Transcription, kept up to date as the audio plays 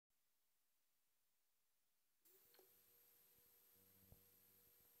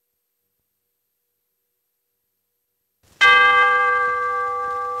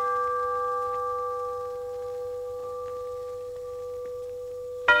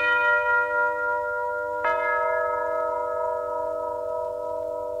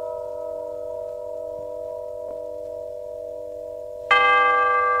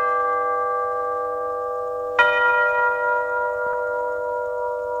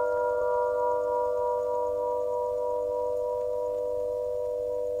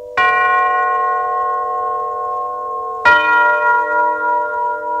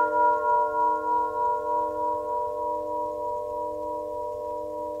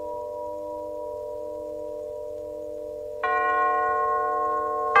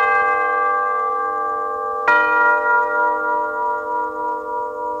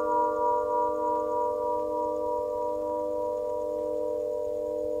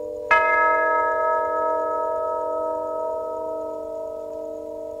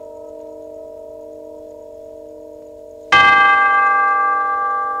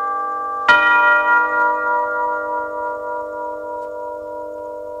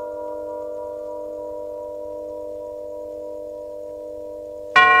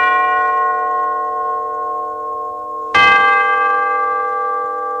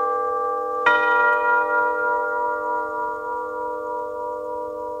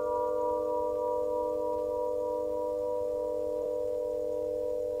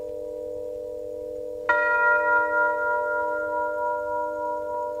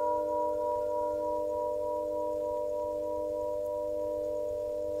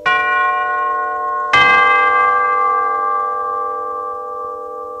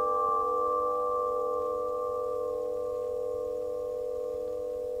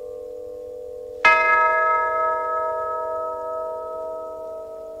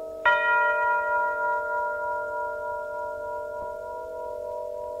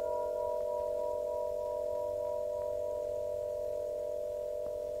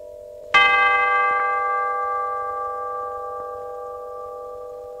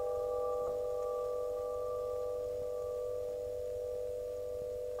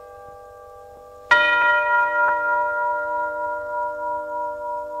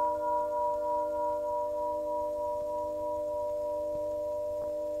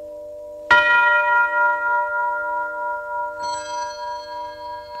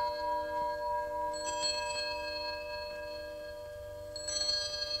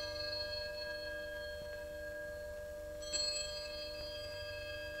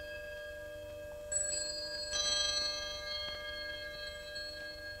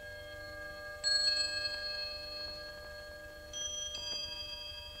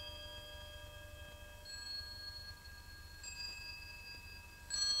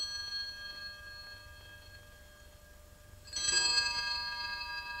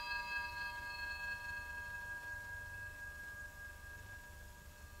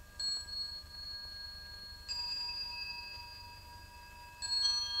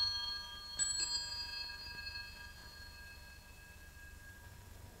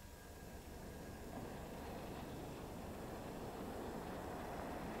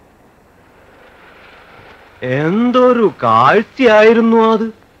എന്തൊരു കാഴ്ചയായിരുന്നു അത്.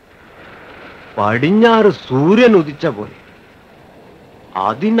 പടിഞ്ഞാറ് സൂര്യൻ ഉദിച്ച പോലെ.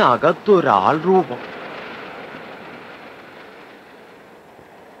 അതിനകത്തൊരാൾ രൂപം.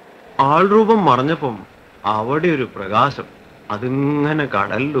 ആൾരൂപം മറഞ്ഞപ്പം അവിടെ ഒരു പ്രകാശം. അതിങ്ങനെ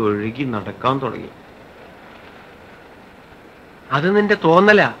കടലിൽ ഒഴുകി നടക്കാൻ തുടങ്ങി. അത് നിന്റെ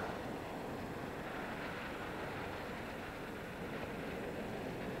തോന്നലാ.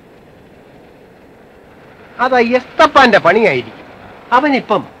 അത് എസ്തപ്പാന്റെ പണിയായിരിക്കും.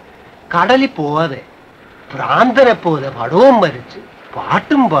 അവനിപ്പം കടലിൽ പോവാതെ ഭ്രാന്തനെ പോലെ പടവും വരച്ച്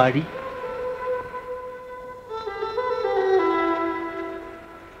പാട്ടും പാടി.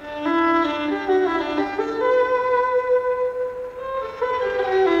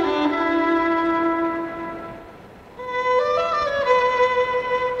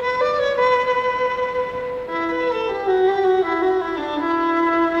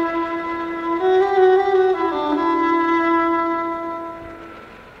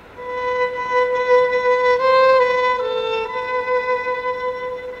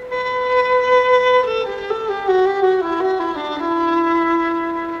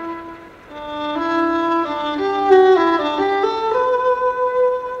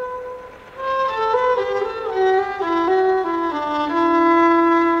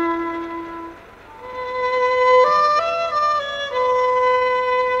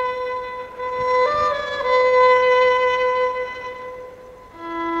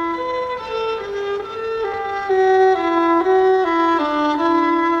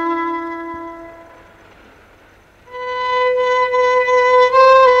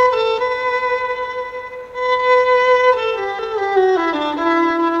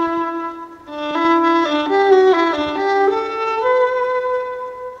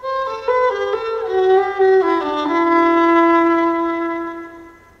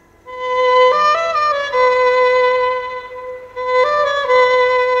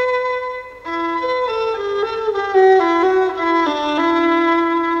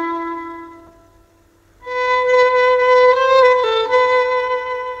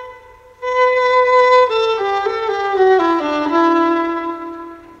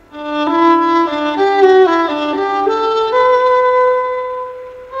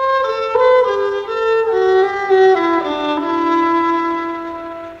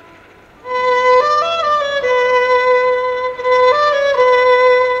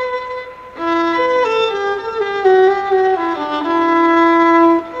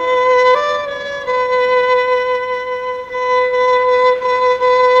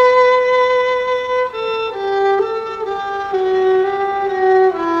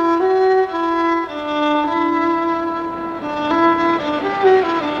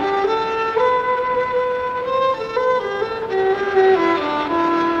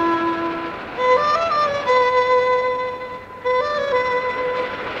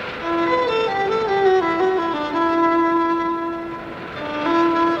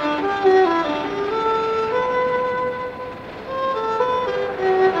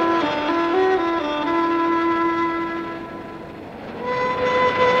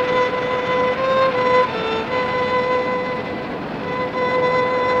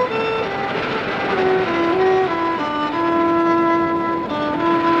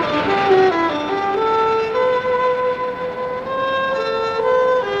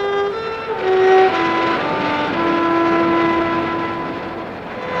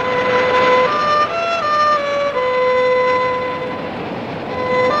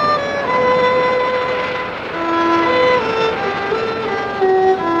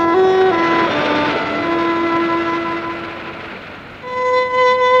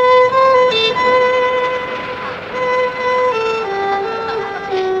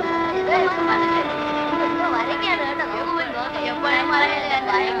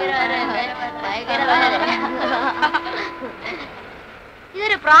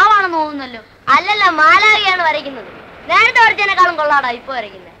 ഇതൊരു പ്രാവാണെന്ന് തോന്നുന്നല്ലോ. അല്ലല്ല, മാലാഖയാണ് വരയ്ക്കുന്നത്. നേരത്തെ വരച്ചതിനേക്കാളും കൊള്ളാടാ ഇപ്പൊ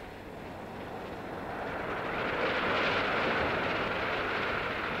വരയ്ക്കുന്നത്.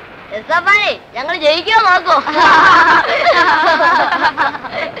 ഞങ്ങൾ ജയിക്കോ നോക്കോ?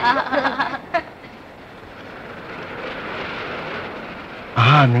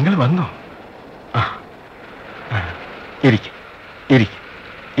 നിങ്ങൾ വന്നോ? ഇരിക്കും ഇരിക്കും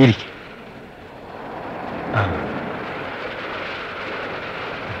ഇരിക്കും.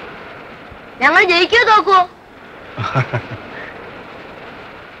 ഞങ്ങൾ ജയിക്കോ നോക്കുവോ?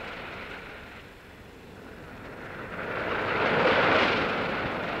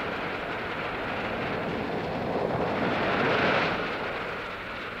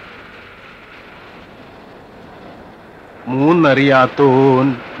 മൂന്നറിയാത്തോൻ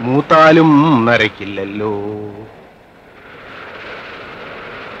മൂത്താലും നരയ്ക്കില്ലല്ലോ.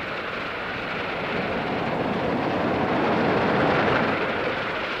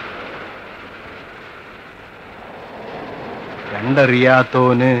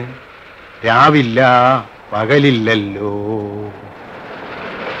 രണ്ടറിയാത്തോന് രാവില്ല പകലില്ലല്ലോ.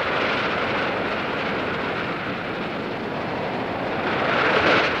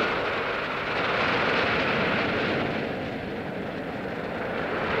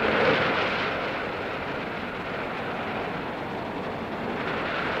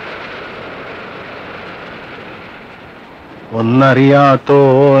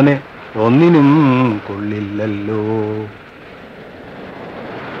 ഒന്നറിയാത്തോന് ഒന്നിനും കൊള്ളില്ലല്ലോ.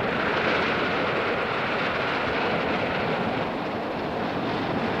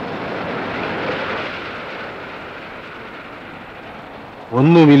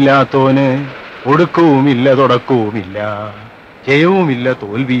 ഒന്നുമില്ലാത്തോന് ഒടുക്കവുമില്ല തുടക്കവുമില്ല, ജയവുമില്ല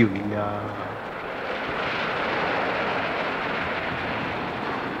തോൽവിയുമില്ല.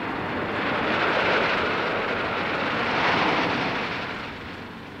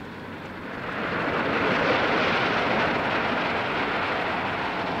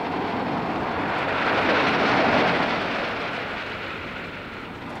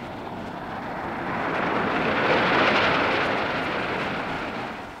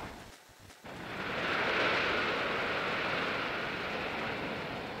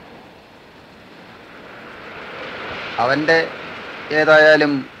 അവന്റെ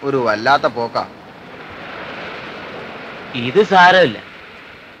ഏതായാലും ഒരു വല്ലാത്ത പോക്കാ. ഇത് സാരമില്ല.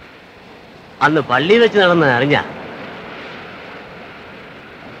 അന്ന് പള്ളി വെച്ച് നടന്ന് അറിഞ്ഞ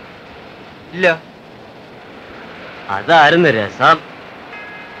ഇല്ല. അതായിരുന്നു രസം.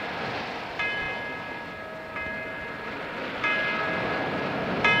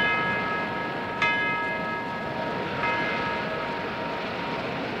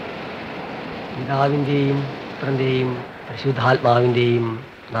 പിതാവിൻ്റെയും പുത്രൻ്റെയും പരിശുദ്ധാത്മാവിൻ്റെയും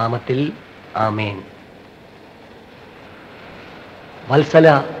നാമത്തിൽ ആമേൻ. വത്സല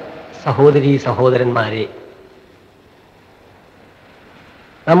സഹോദരീ സഹോദരന്മാരെ,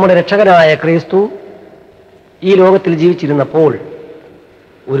 നമ്മുടെ രക്ഷകനായ ക്രിസ്തു ഈ ലോകത്തിൽ ജീവിച്ചിരുന്നപ്പോൾ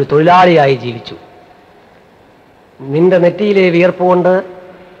ഒരു തൊഴിലാളിയായി ജീവിച്ചു. നിന്റെ നെറ്റിയിലെ വിയർപ്പുകൊണ്ട്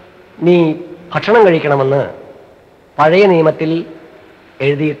നീ ഭക്ഷണം കഴിക്കണമെന്ന് പഴയ നിയമത്തിൽ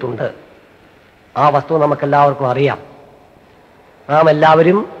എഴുതിയിട്ടുണ്ട്. ആ വസ്തു നമുക്കെല്ലാവർക്കും അറിയാം. നാം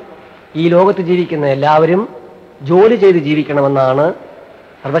എല്ലാവരും, ഈ ലോകത്ത് ജീവിക്കുന്ന എല്ലാവരും ജോലി ചെയ്ത് ജീവിക്കണമെന്നാണ്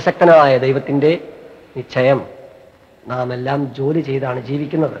സർവശക്തനായ ദൈവത്തിൻ്റെ നിശ്ചയം. നാം എല്ലാം ജോലി ചെയ്താണ്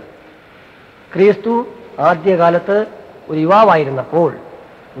ജീവിക്കുന്നത്. ക്രിസ്തു ആദ്യകാലത്ത് ഒരു യുവാവായിരുന്നപ്പോൾ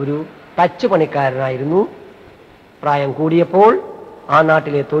ഒരു തച്ചു പണിക്കാരനായിരുന്നു. പ്രായം കൂടിയപ്പോൾ ആ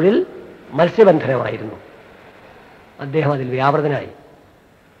നാട്ടിലെ തൊഴിൽ മത്സ്യബന്ധനമായിരുന്നു. അദ്ദേഹം അതിൽ വ്യാപൃതനായി.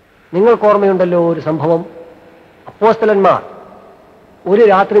 നിങ്ങൾക്ക് ഓർമ്മയുണ്ടല്ലോ ഒരു സംഭവം. അപ്പോസ്തലന്മാർ ഒരു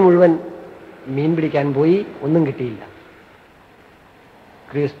രാത്രി മുഴുവൻ മീൻ പിടിക്കാൻ പോയി, ഒന്നും കിട്ടിയില്ല.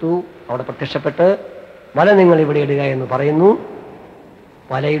 ക്രിസ്തു അവിടെ പ്രത്യക്ഷപ്പെട്ട് വല നിങ്ങൾ ഇവിടെ ഇടുക എന്ന് പറയുന്നു.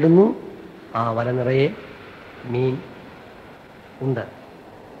 വലയിടുന്നു. ആ വല നിറയെ മീൻ ഉണ്ട്.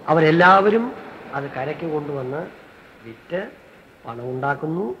 അവരെല്ലാവരും അത് കരയ്ക്ക് കൊണ്ടുവന്ന് വിറ്റ്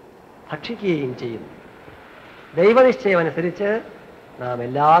പണമുണ്ടാക്കുന്നു, ഭക്ഷിക്കുകയും ചെയ്യുന്നു. ദൈവനിശ്ചയം അനുസരിച്ച് നാം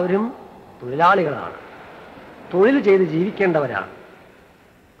എല്ലാവരും തൊഴിലാളികളാണ്, തൊഴിൽ ചെയ്ത് ജീവിക്കേണ്ടവരാണ്.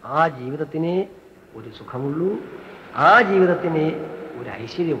 ആ ജീവിതത്തിനെ ഒരു സുഖമുള്ളൂ, ആ ജീവിതത്തിനെ ഒരു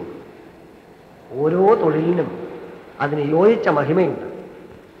ഐശ്വര്യമുള്ളൂ. ഓരോ തൊഴിലിനും അതിന് യോജിച്ച മഹിമയുണ്ട്.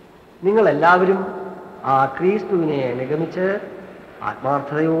 നിങ്ങളെല്ലാവരും ആ ക്രിസ്തുവിനെ അനുഗമിച്ച്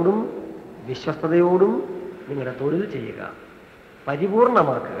ആത്മാർത്ഥതയോടും വിശ്വസ്തയോടും നിങ്ങളുടെ തൊഴിൽ ചെയ്യുക,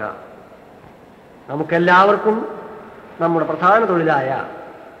 പരിപൂർണമാക്കുക. നമുക്കെല്ലാവർക്കും നമ്മുടെ പ്രധാന തൊഴിലായ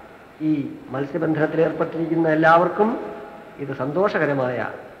ഈ മത്സ്യബന്ധനത്തിൽ ഏർപ്പെട്ടിരിക്കുന്ന എല്ലാവർക്കും ഇത് സന്തോഷകരമായ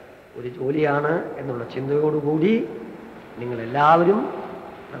ഒരു ജോലിയാണ് എന്നുള്ള ചിന്തയോടുകൂടി നിങ്ങളെല്ലാവരും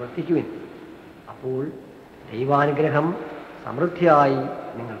പ്രവർത്തിക്കുവിൻ. അപ്പോൾ ദൈവാനുഗ്രഹം സമൃദ്ധിയായി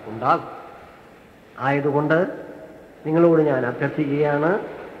നിങ്ങൾക്കുണ്ടാകും. ആയതുകൊണ്ട് നിങ്ങളോട് ഞാൻ അഭ്യർത്ഥിക്കുകയാണ്,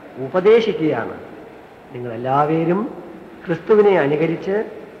 ഉപദേശിക്കുകയാണ്. നിങ്ങളെല്ലാവരും ക്രിസ്തുവിനെ അനുകരിച്ച്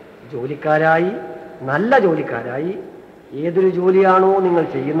ജോലിക്കാരായി, നല്ല ജോലിക്കാരായി, ഏതൊരു ജോലിയാണോ നിങ്ങൾ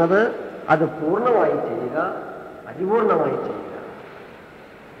ചെയ്യുന്നത് അത് പൂർണ്ണമായി ചെയ്യുക, പരിപൂർണമായി ചെയ്യുക.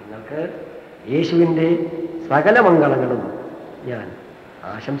 നിങ്ങൾക്ക് യേശുവിൻ്റെ സകല മംഗളങ്ങളും ഞാൻ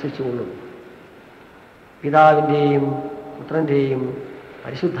ആശംസിച്ചുകൊള്ളുന്നു. പിതാവിൻ്റെയും പുത്രൻ്റെയും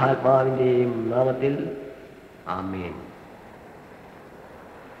പരിശുദ്ധാത്മാവിൻ്റെയും നാമത്തിൽ ആമേൻ.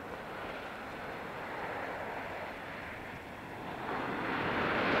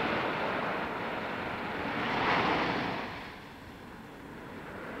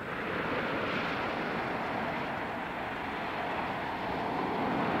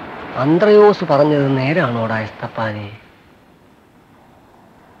 അന്ത്രയോസ് പറഞ്ഞത് നേരാണോടാ എസ്തപ്പാനെ?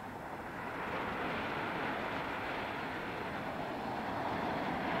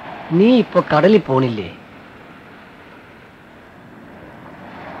 നീ ഇപ്പൊ കടലിൽ പോണില്ലേ?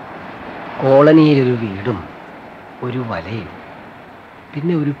 കോളനിയിലൊരു വീടും ഒരു വലയും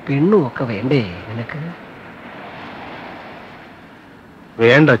പിന്നെ ഒരു പെണ്ണും ഒക്കെ വേണ്ടേ നിനക്ക്?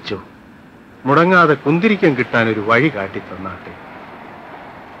 വേണ്ടച്ചോ, മുടങ്ങാതെ കുന്തിരിക്കം കിട്ടാൻ ഒരു വഴി കാട്ടിത്തന്നാട്ടെ.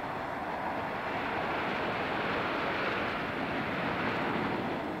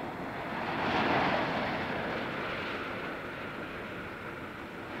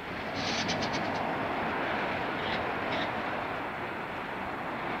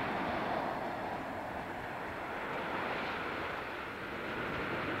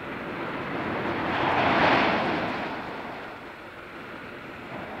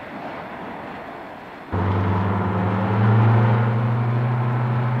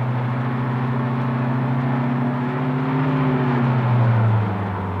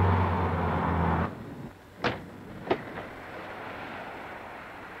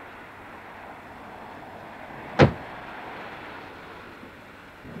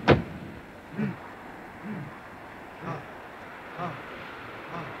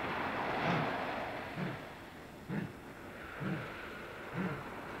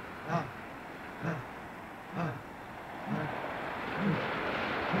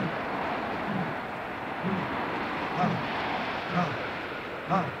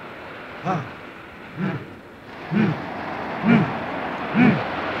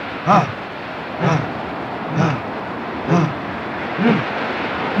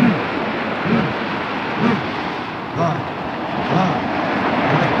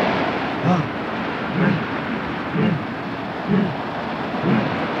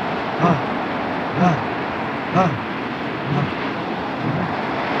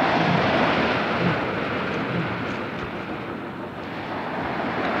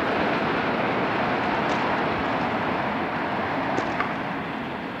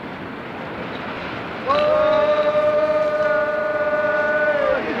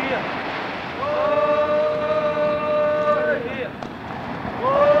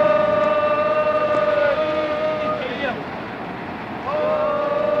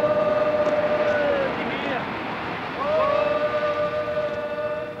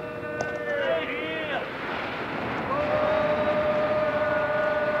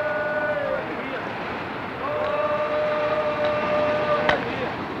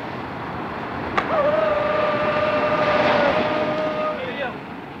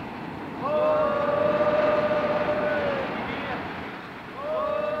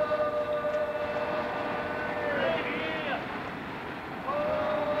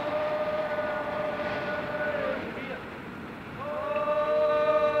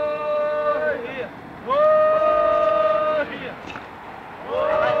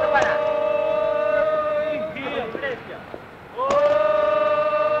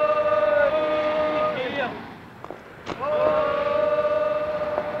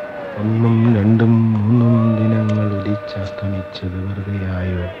 ഒന്നും രണ്ടും മൂന്നും ദിനങ്ങൾ ഉദിച്ചസ്തമിച്ചത്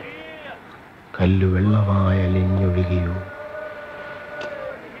വെറുതെയായോ? കല്ലുവെള്ളമായ അലിഞ്ഞൊഴുകിയോ?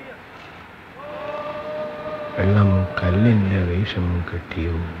 വെള്ളം കല്ലിന്റെ വേഷം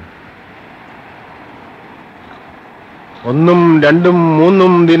കെട്ടിയോ? ഒന്നും രണ്ടും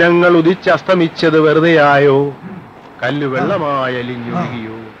മൂന്നും ദിനങ്ങൾ ഉദിച്ചസ്തമിച്ചത് വെറുതെയായോ? കല്ലുവെള്ളമായ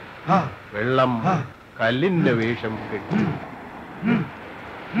അലിഞ്ഞൊഴുകിയോ? വെള്ളം കല്ലിന്റെ വേഷം കെട്ടിയോ?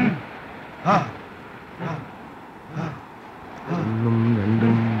 ഒന്നും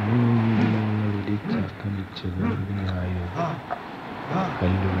രണ്ടും മൂന്നും ദിനങ്ങൾ ഉദിച്ചസ്തമിച്ചത് വെറുതെയായോ?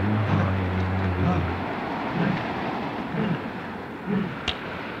 കല്ലുവെള്ളമായ അലിഞ്ഞൊഴുകിയോ?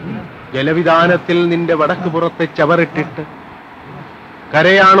 ജലവിധാനത്തിൽ നിന്റെ വടക്ക് പുറത്തെ ചവറിട്ടിട്ട്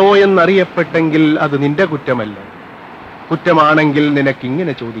കരയാണോ എന്നറിയപ്പെട്ടെങ്കിൽ അത് നിന്റെ കുറ്റമല്ല. കുറ്റമാണെങ്കിൽ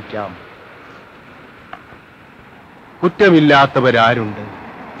നിനക്കിങ്ങനെ ചോദിക്കാം, കുറ്റമില്ലാത്തവരാരുണ്ട്?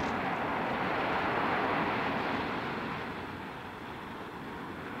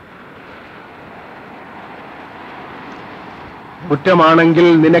 കുറ്റമാണെങ്കിൽ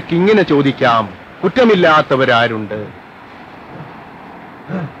നിനക്കിങ്ങനെ ചോദിക്കാം, കുറ്റമില്ലാത്തവരാരുണ്ട്?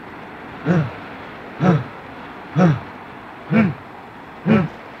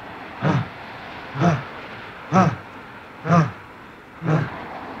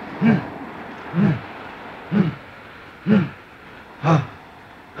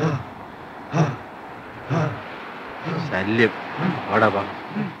 ശല്യം വടവാ.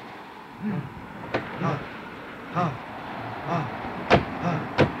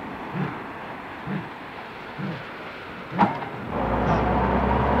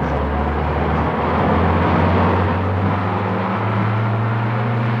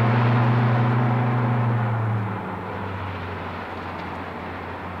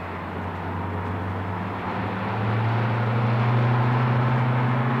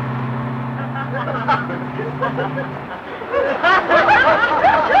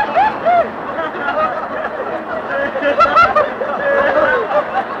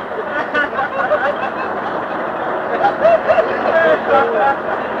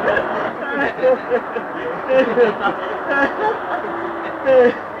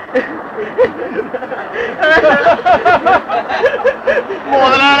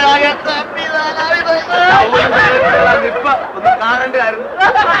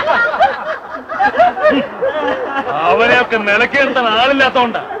 അവനെയൊക്കെ നിലക്കെടുത്താൻ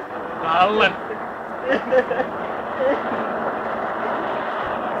ആളില്ലാത്തോണ്ടാ കള്ളൻ.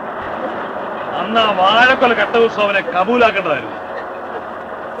 അന്ന് ആ വാഴക്കൊല കെട്ട ദിവസം അവനെ കബൂലാക്കേണ്ടതായിരുന്നു.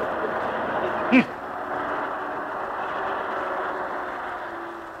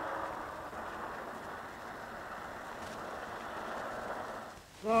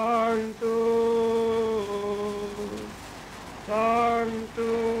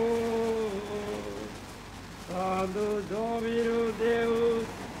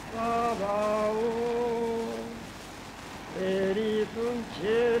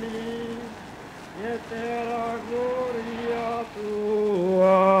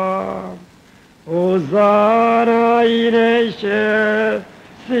 Hosanna in excelsis,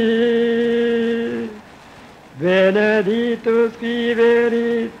 benedictus qui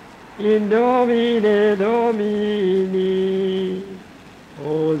venit in nomine Domini.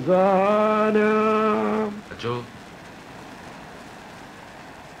 Hosanna. അച്ചോ,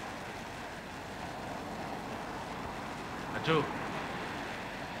 അച്ചോ,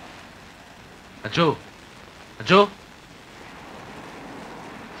 അച്ചോ, അച്ചോ.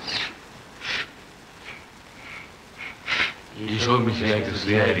 ഈശോ മിശിഹായ്ക്ക്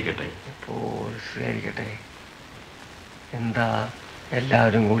സ്തുതിയായിരിക്കട്ടെ. ആയിരിക്കട്ടെ. എന്താ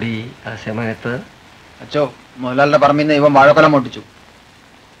എല്ലാവരും കൂടി ആ സമയത്ത്? അച്ചോ, മുതലാളിയുടെ പറമ്പിന്ന് ഇവൻ വാഴക്കൊല പൊട്ടിച്ചു.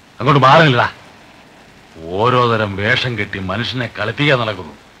 അങ്ങോട്ട് മാറില്ല. ഓരോ തരം വേഷം കെട്ടി മനുഷ്യനെ കളിപ്പിക്കാൻ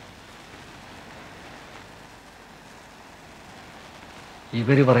നടക്കുന്നു.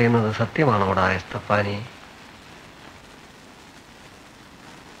 ഇവര് പറയുന്നത് സത്യമാണോടാ എസ്തപ്പാനി?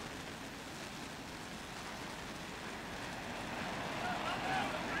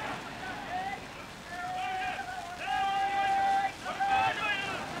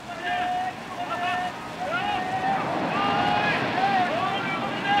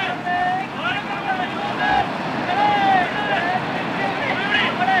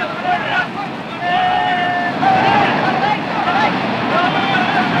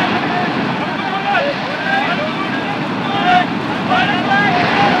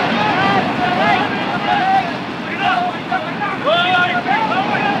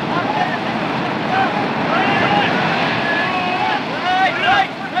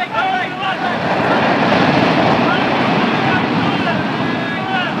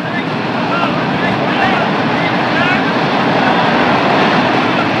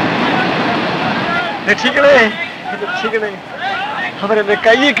 രക്ഷിക്കണേ, രക്ഷിക്കണേ. അവരെന്റെ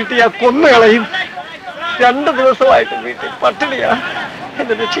കയ്യിൽ കിട്ടിയ കൊന്നുകളയും. 2 ദിവസമായിട്ട് വീട്ടിൽ പട്ടിണിയാ.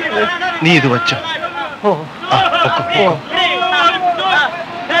 എന്നെ രക്ഷിക്കണേ. നീ ഇത് വച്ചോ. ഓ,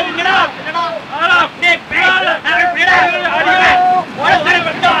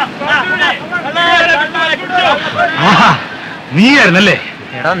 നീയായിരുന്നല്ലേ?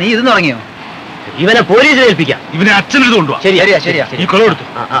 എടാ, നീ ഇത് തുടങ്ങിയോ? ഇവനെ പോലീസിൽ ഏൽപ്പിക്കാം. ഇവനെ അച്ഛനെടുത്ത് കൊണ്ടുവാ. ശരിയാ ശരിയാ. ഈ കൊല കൊടുത്തു.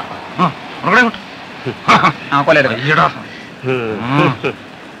 ആ കൊല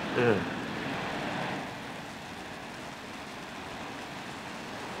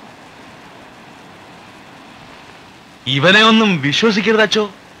ഇവനെ ഒന്നും വിശ്വസിക്കരുത് അച്ചോ.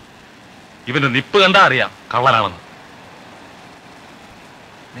 ഇവന്റെ നിപ്പ് കണ്ടാ അറിയാം കള്ളനാണെന്ന്.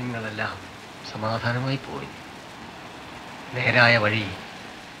 നിങ്ങളെല്ലാം സമാധാനമായി പോയി. നേരായ വഴി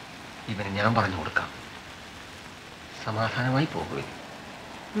ഇവന് ഞാൻ പറഞ്ഞു കൊടുക്കാം. സമാധാനമായി പോകുവിൻ.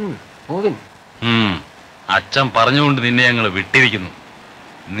 പോവിൻ. അച്ഛൻ പറഞ്ഞുകൊണ്ട് നിന്നെ ഞങ്ങൾ വിട്ടിരിക്കുന്നു.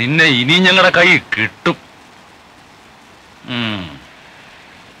 നിന്നെ ഇനി ഞങ്ങളുടെ കൈ കിട്ടും.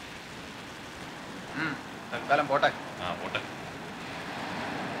 തൽക്കാലം പോട്ടെ. പോട്ടെ.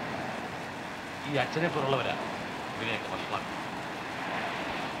 ഈ അച്ഛനെ പോലുള്ളവരാ ഇതിനെയൊക്കെ മനസ്സിലാക്കും.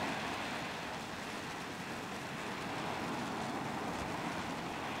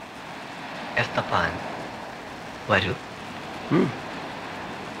 എസ്തപ്പാൻ വരൂ.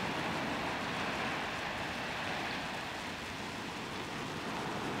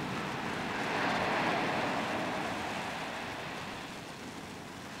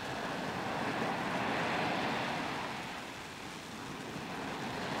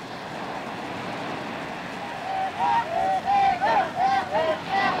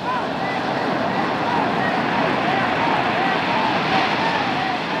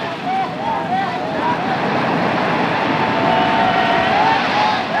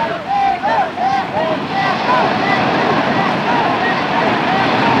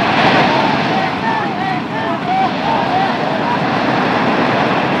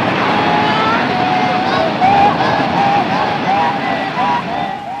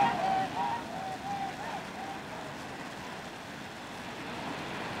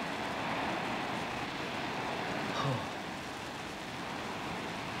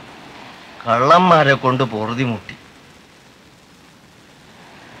 കള്ളന്മാരെ കൊണ്ട് പൊറുതി മുട്ടി.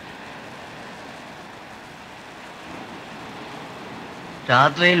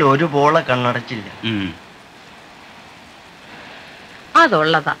 രാത്രിയിൽ ഒരു പോള കണ്ണടച്ചില്ല.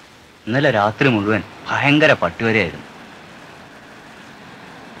 അതുള്ളതാ. ഇന്നലെ രാത്രി മുഴുവൻ ഭയങ്കര പട്ടിവരെയായിരുന്നു.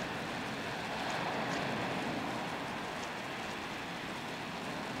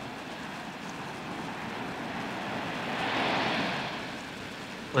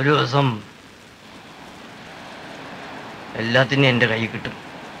 ഒരു ദിവസം എല്ലാത്തിനും എന്റെ കൈ കിട്ടും.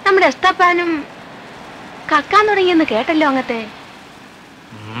 നമ്മുടെ എസ്തപ്പാനും കക്കാൻ തുടങ്ങിയെന്ന് കേട്ടല്ലോ അങ്ങത്തെ.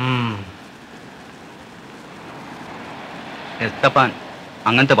 എസ്തപ്പാൻ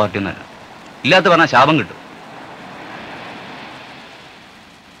അങ്ങനത്തെ പാർട്ടിയൊന്നുമല്ല. ഇല്ലാത്ത പറഞ്ഞാൽ ശാപം കിട്ടും.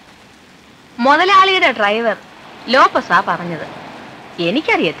 മുതലാളിയുടെ ഡ്രൈവർ ലോപ്പസാ പറഞ്ഞത്.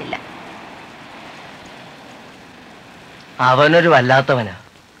 എനിക്കറിയത്തില്ല. അവനൊരു വല്ലാത്തവനാ.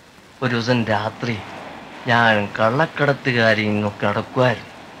 ഒരു ദിവസം രാത്രി ഞാൻ കള്ളക്കടത്തുകാരി ഇങ്ങൊക്കെ അടക്കുമായിരുന്നു.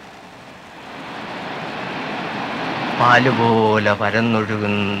 പാലുപോലെ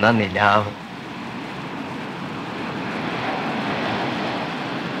പരന്നൊഴുകുന്ന നിലാവ്.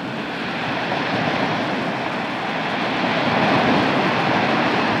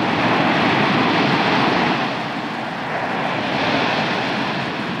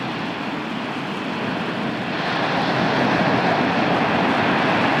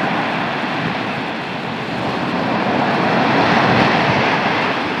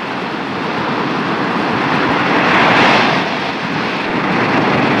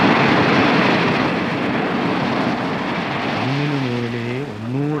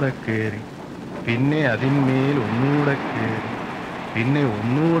 പിന്നെ അതിന്മേൽ ഒന്നുകൂടെ കയറി, പിന്നെ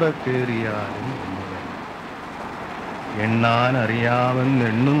ഒന്നുകൂടെ കയറിയാലും എണ്ണാൻ അറിയാമെന്ന്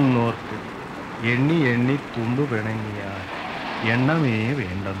എണ്ണുന്നോർക്ക് എണ്ണി എണ്ണി തുമ്പ് പിണങ്ങിയാൽ എണ്ണമേ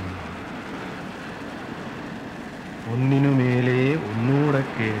വേണ്ടെന്ന്. ഒന്നിനുമേലെ ഒന്നുകൂടെ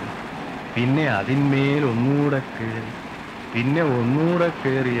കയറി, പിന്നെ അതിന്മേൽ ഒന്നുകൂടെ കയറി, പിന്നെ ഒന്നുകൂടെ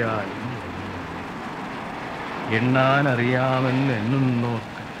കയറിയാലും എണ്ണാൻ അറിയാമെന്ന് എണ്ണുന്നോർക്ക്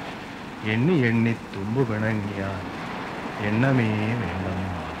എണ്ണി എണ്ണി തുമ്പ് പിണങ്ങിയാൽ എണ്ണമേ വേണ്ടെന്ന്.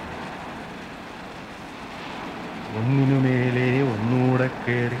 ഒന്നിനുമേലെ ഒന്നുകൂടെ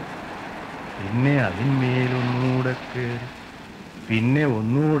കയറി, പിന്നെ അതിന്മേലൊന്നുകൂടെ കയറി, പിന്നെ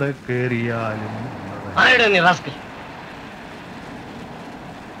ഒന്നുകൂടെ കയറിയാലും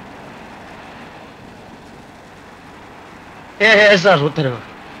സാർ ഉത്തരവ്.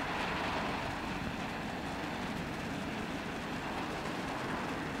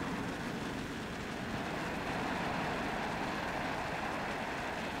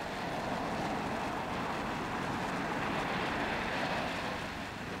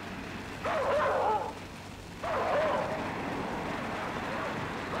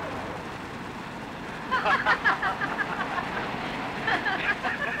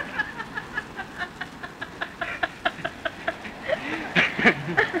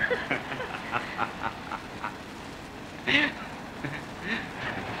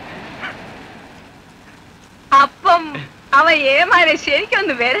 അപ്പം അവ ഏമാരെ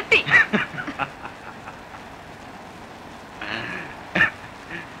ശരിക്കൊന്ന് വരട്ടി.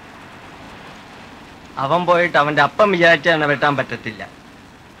 അവൻ പോയിട്ട് അവന്റെ അപ്പം വിചാരിച്ചാണ് വെട്ടാൻ പറ്റത്തില്ല.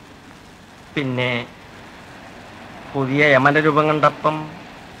 പിന്നെ പുതിയ യമന രൂപം കണ്ടപ്പം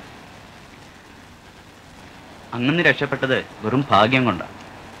അങ്ങനെ രക്ഷപ്പെട്ടത് വെറും ഭാഗ്യം കൊണ്ടാണ്.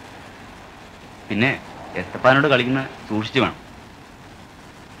 പിന്നെ എസ്തപ്പാനോട് കളിക്കുന്ന സൂക്ഷിച്ചു വേണം.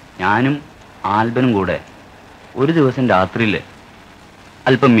 ഞാനും ആൽബനും കൂടെ ഒരു ദിവസം രാത്രിയിൽ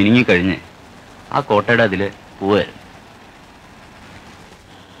അല്പം മിനുങ്ങിക്കഴിഞ്ഞ് ആ കോട്ടയുടെ അതിൽ പോവായിരുന്നു.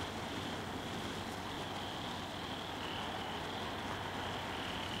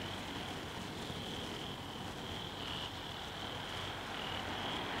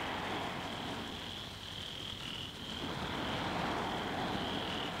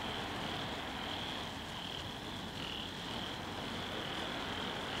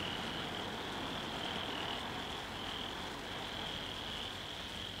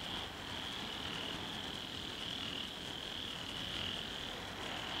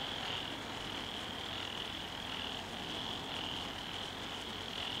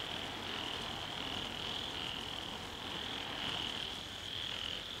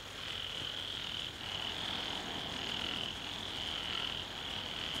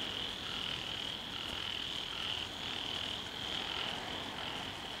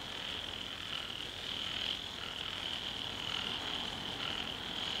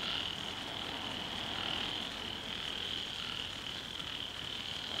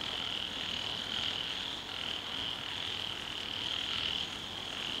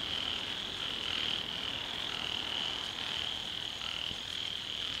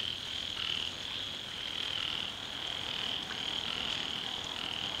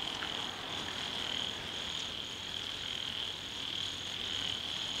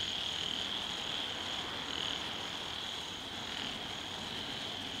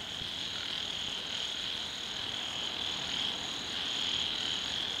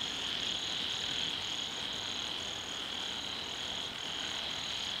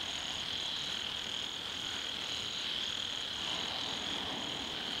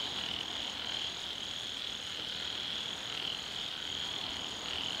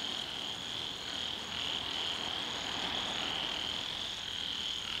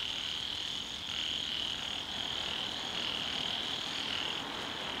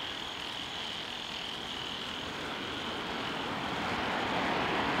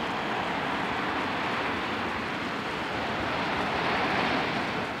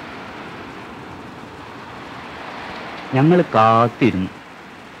 ഞങ്ങൾ കാത്തിരുന്നു.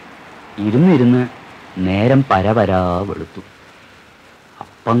 ഇരുന്നിരുന്ന് നേരം പരപരാ വെളുത്തു.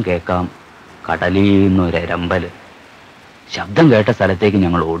 അപ്പം കേൾക്കാം കടലിൽ നിന്നൊരമ്പല്. ശബ്ദം കേട്ട സ്ഥലത്തേക്ക്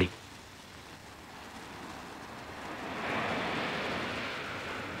ഞങ്ങൾ ഓടി.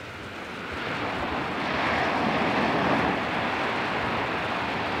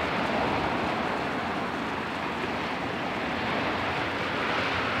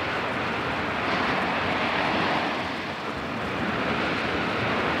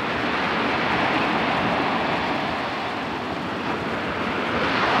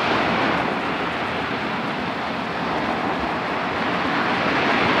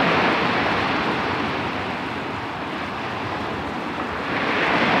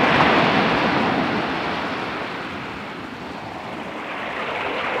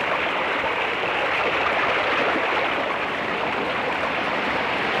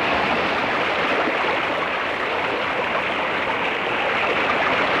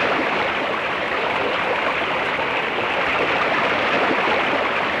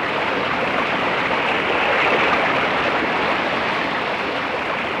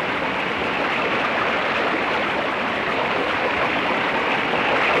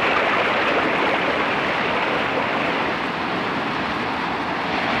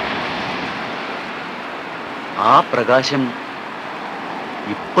 ആ പ്രകാശം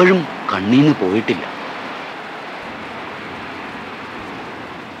ഇപ്പോഴും കണ്ണീന്ന് പോയിട്ടില്ല.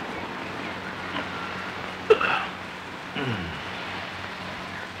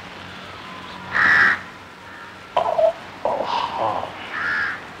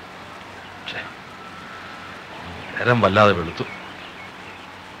 നേരം വല്ലാതെ വെളുത്തു.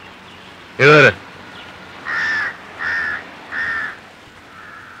 ഏതുവരെ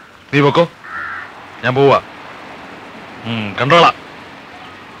നീ പൊക്കോ, ഞാൻ പോവാ. കണ്ടോളാം.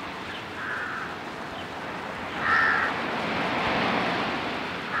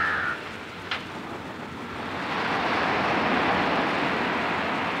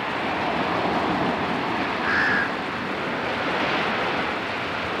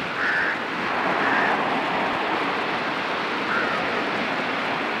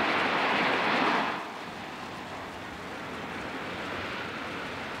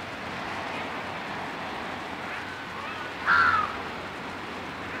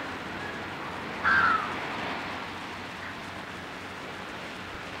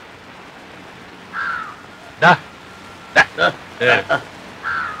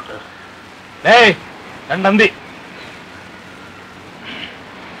 രണ്ടന്തി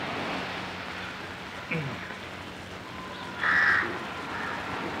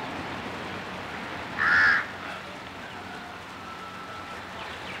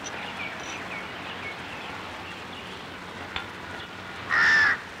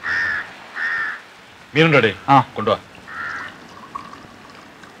മീനുണ്ടോടെ? കൊണ്ടുവാ.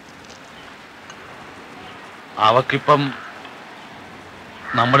 അവക്കിപ്പം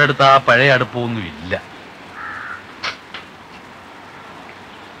നമ്മുടെ അടുത്ത് ആ പഴയ അടുപ്പൊന്നും ഇല്ല.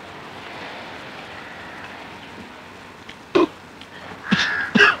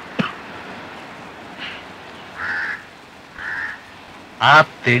 ആ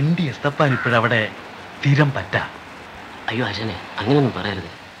തെണ്ടി എസ്തപ്പാൻ ഇപ്പോഴവിടെ തീരം പറ്റാ. അയ്യോ അച്ഛനെ, അങ്ങനെയൊന്നും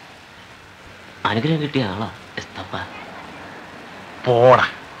പറയരുത്. അനുഗ്രഹം കിട്ടിയ ആളാ എസ്തപ്പാൻ. പോടാ.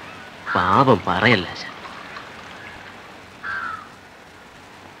 പാപം പറയല്ല അച്ഛൻ.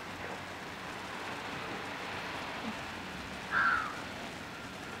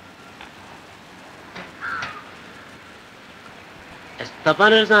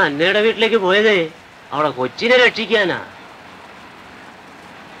 എസ്തപ്പാൻ ഒരു ദിവസം അന്നയുടെ വീട്ടിലേക്ക് പോയതേ അവിടെ കൊച്ചിനെ രക്ഷിക്കാനാ.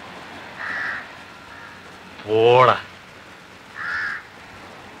 പോടാ.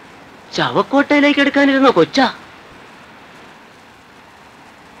 ശവക്കോട്ടയിലേക്ക് എടുക്കാനിരുന്ന കൊച്ചാ.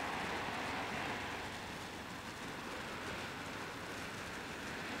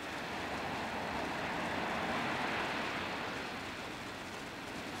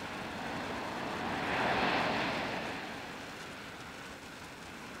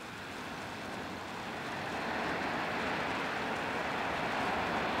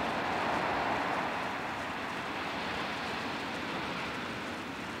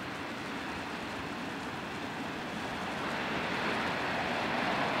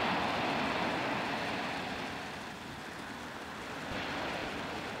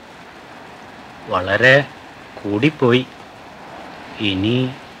 വളരെ കൂടിപ്പോയി. ഇനി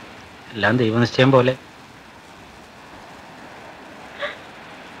എല്ലാം ദൈവനിശ്ചയം പോലെ.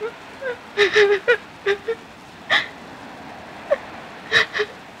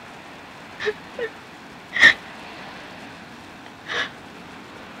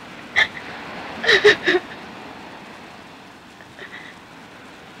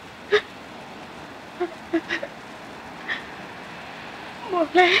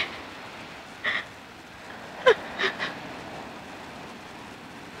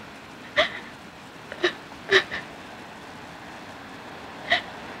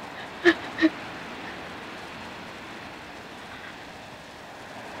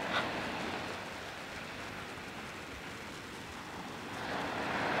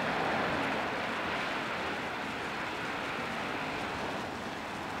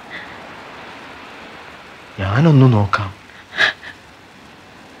 ഞാനൊന്നു നോക്കാം.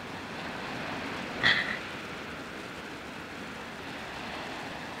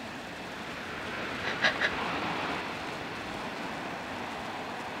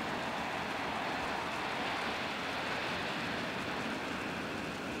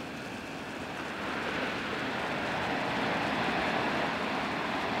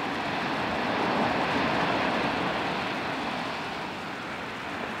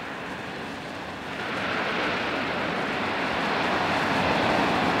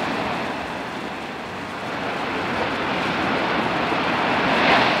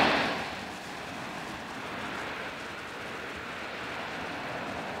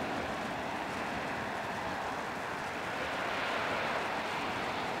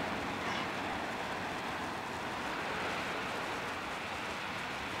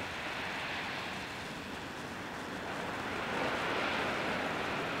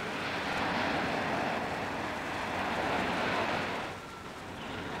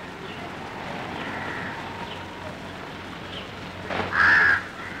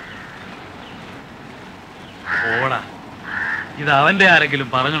 ഓടാ, ഇത് അവന്റെ ആരെങ്കിലും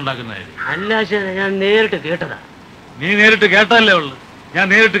പറഞ്ഞുണ്ടാക്കുന്നതായിരുന്നു. അല്ല, ഞാൻ നേരിട്ട് കേട്ടതാ. നീ നേരിട്ട് കേട്ടതല്ലേ ഉള്ളു, ഞാൻ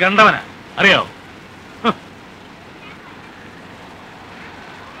നേരിട്ട് കണ്ടവനാ, അറിയാവോ?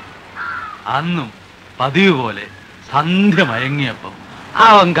 അന്നും പതിവ് പോലെ സന്ധ്യ മയങ്ങിയപ്പം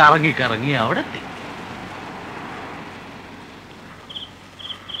അവൻ കറങ്ങി കറങ്ങി അവിടെ എത്തി.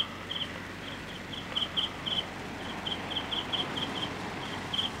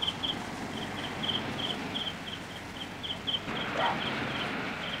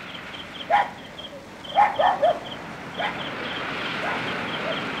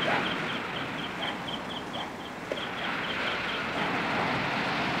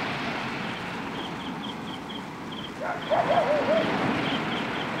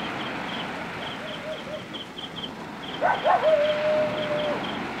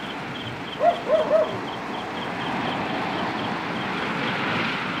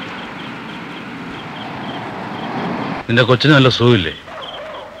 നിന്റെ കൊച്ചിന് നല്ല സുഖമില്ലേ?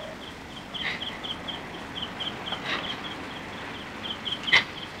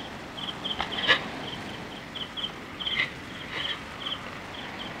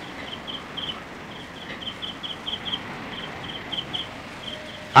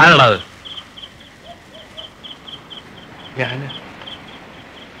 ആരാടാ അത്?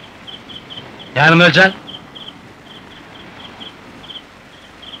 ഞാനെന്ന് വെച്ചാൽ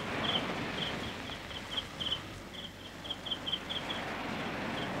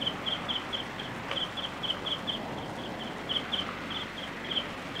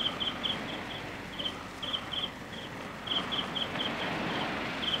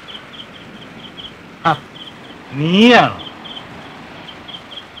നീയാണോ?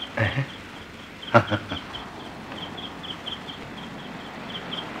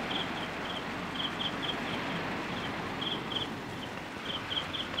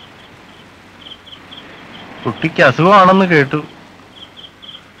 കുട്ടിക്ക് അസുഖമാണെന്ന് കേട്ടു.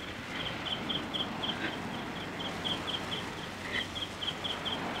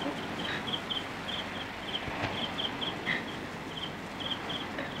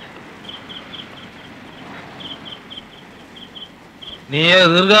 നീ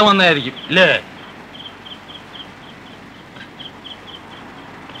തീർക്കാൻ വന്നായിരിക്കും അല്ലേ?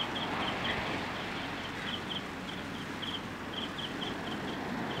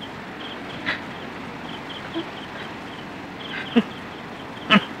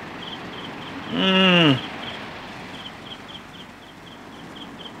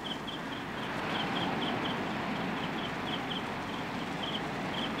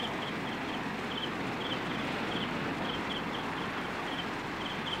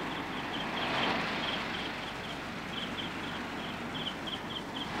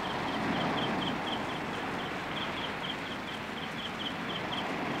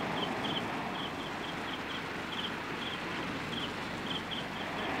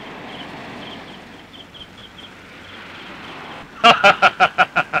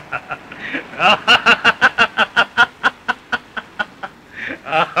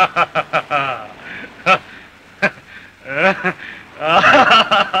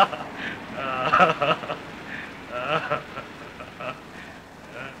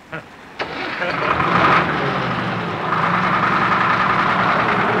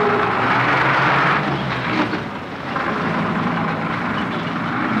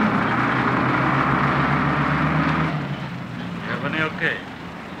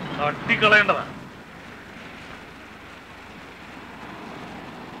 തട്ടിക്കളയേണ്ടതാ.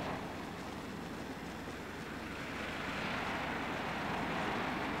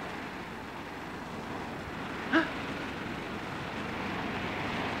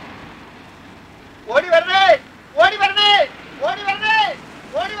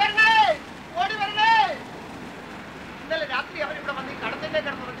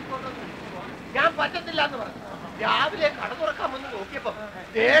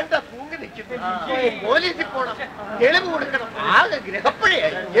 പോലീസിൽ പോണം, തെളിവ് കൊടുക്കണം, ആകെ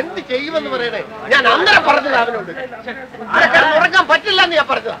ഗ്രഹപ്പഴയായി. എന്ത് ചെയ്യുമെന്ന് പറയണേ? ഞാൻ അന്നേരം പറഞ്ഞത് അവനോട്. ഉറങ്ങാൻ പറ്റില്ല എന്ന് ഞാൻ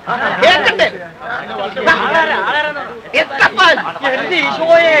പറഞ്ഞതാ. കേൾക്കണ്ടേ? എസ്തപ്പാൻ.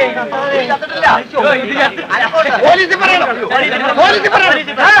 പോലീസിൽ പറയണം, പോലീസിൽ പറയണം.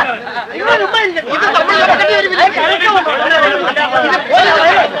 ഇത് നമ്മൾ നടക്കേണ്ടി വരില്ല.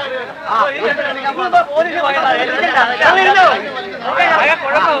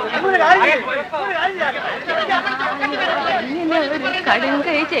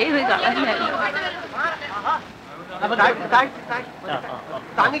 കടുങ്കൈ ചെയ്ത് കളഞ്ഞല്ലോ.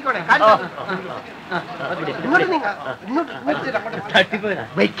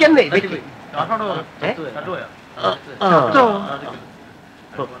 വെക്കുന്നേ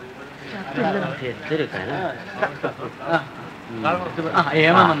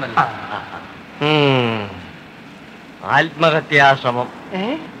ആത്മഹത്യാശ്രമം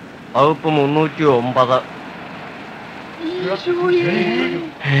വകുപ്പ് 309.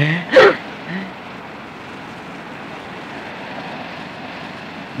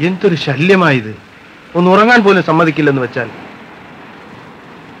 എന്തൊരു ശല്യമായത്! ഒന്ന് ഉറങ്ങാൻ പോലും സമ്മതിക്കില്ലെന്ന് വെച്ചാൽ.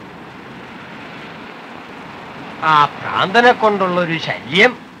 ആ ഭ്രാന്തനെ കൊണ്ടുള്ള ഒരു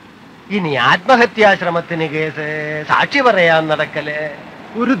ശല്യം. ഇനി ആത്മഹത്യാശ്രമത്തിന് കേസ്, സാക്ഷി പറയാൻ നടക്കല്.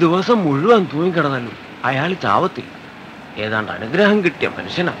 ഒരു ദിവസം മുഴുവൻ തൂങ്ങിക്കിടന്നാലും അയാൾ ചാവത്തില്ല. ഏതാണ്ട് അനുഗ്രഹം കിട്ടിയ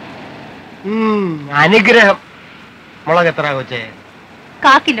മനുഷ്യനാ. അനുഗ്രഹം. മുളക് എത്ര കൊച്ചേ?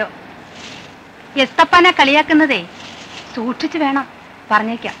 1/4 കിലോ. എസ്തപ്പാനെ കളിയാക്കുന്നതേ സൂക്ഷിച്ചു വേണം,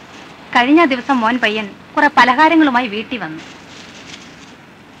 പറഞ്ഞേക്കാം. കഴിഞ്ഞ ദിവസം മോൻ പയ്യൻ കുറെ പലഹാരങ്ങളുമായി വീട്ടിൽ വന്നു.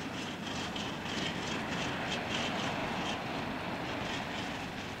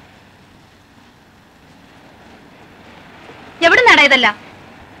 എവിടെ നടയതല്ല?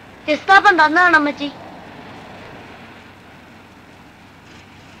 എസ്താപ്പൻ തന്നതാണ് അമ്മച്ചി.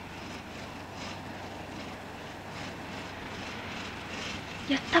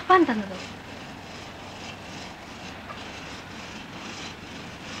 എസ്തപ്പാൻ തന്നതോ?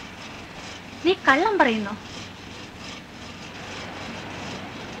 നീ കള്ളം പറയുന്നോ?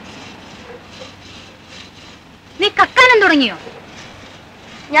 നീ കക്കാനം തുടങ്ങിയോ?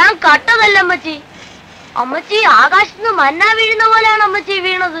 ഞാൻ കട്ടതല്ല അമ്മച്ചി. അമ്മച്ചി ആകാശത്തുനിന്ന് മന്ന വീഴുന്ന പോലെയാണ് അമ്മച്ചി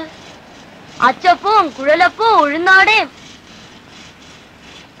വീണത്. അച്ചപ്പവും കുഴലപ്പവും ഉഴുന്നാടേയും.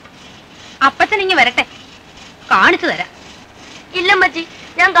 അപ്പച്ചൻ ഇങ്ങ് വരട്ടെ, കാണിച്ചു തരാം. ഇല്ലമ്മച്ചി,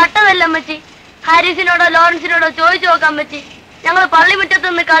 ഞാൻ കട്ടതല്ല അമ്മച്ചി. ഹാരിസിനോടോ ലോറൻസിനോടോ ചോദിച്ചു നോക്കാം അമ്മച്ചി. ഞങ്ങൾ പള്ളിമുറ്റത്ത്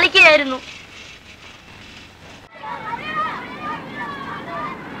നിന്ന് കളിക്കുകയായിരുന്നു.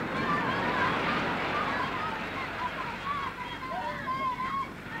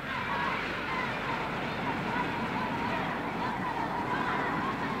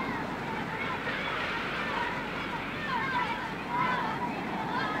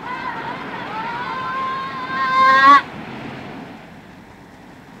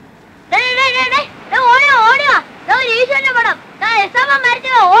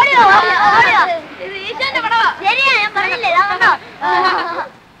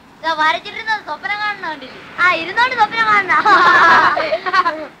 വരച്ചിരുന്നത് സ്വപ്നം കാണുന്ന കണ്ടില്ലേ? ആ ഇരുന്നോണ്ട് സ്വപ്നം കാണുന്ന.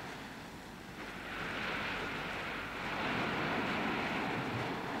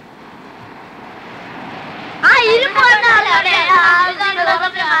 ആ ഇരുമ്പ്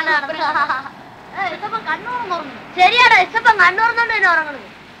ശരിയാടാ. എസ്തപ്പൻ കണ്ണൂർന്നോണ്ട് തന്നെ ഉറങ്ങണത്.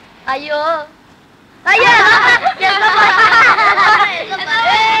 അയ്യോ അയ്യോ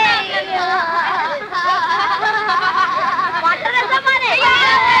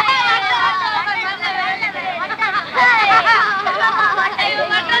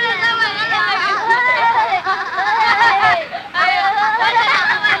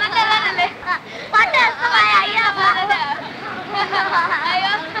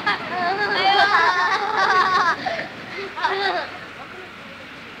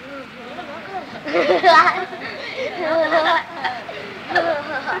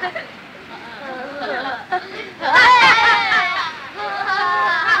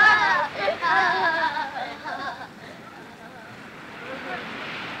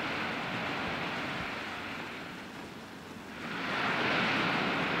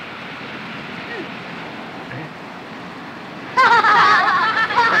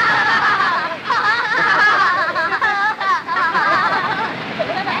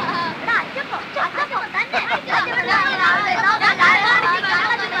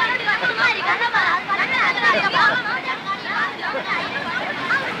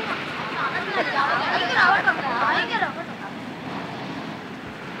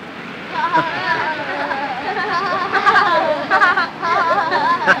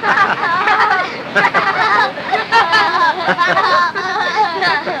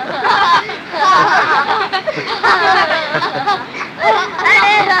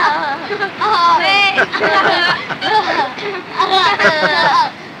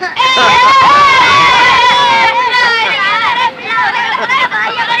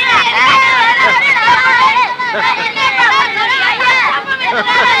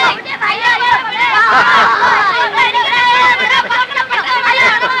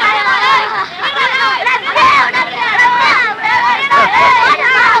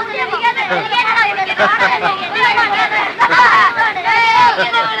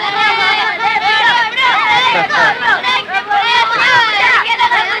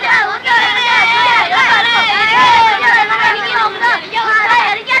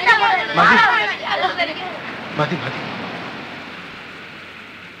മതി മതി.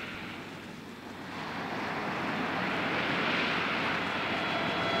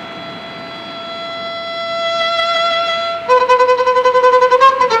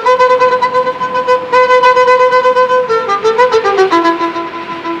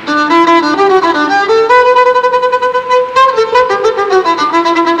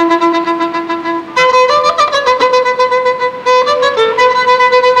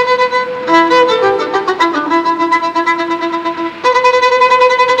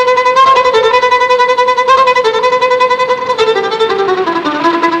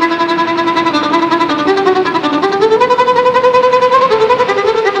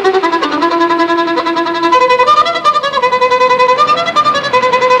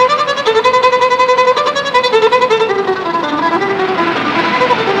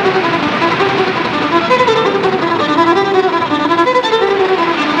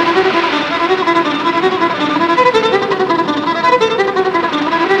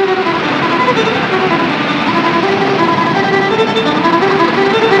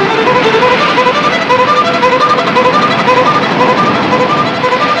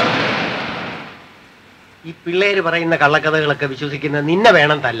 പിള്ളേര് പറയുന്ന കള്ളക്കഥകളൊക്കെ വിശ്വസിക്കുന്ന നിന്നെ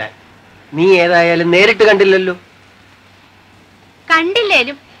വേണം തല്ലാൻ. നീ ഏതായാലും നേരിട്ട് കണ്ടില്ലല്ലോ.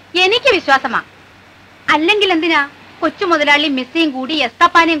 കണ്ടില്ലേലും എനിക്ക് വിശ്വാസമാ. അല്ലെങ്കിൽ എന്തിനാ കൊച്ചു മുതലാളി മിസ്സിയും കൂടി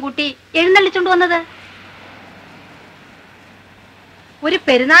എസ്തപ്പാനെയും കൂട്ടി എഴുന്നള്ളിച്ചോണ്ട് വന്നത്? ഒരു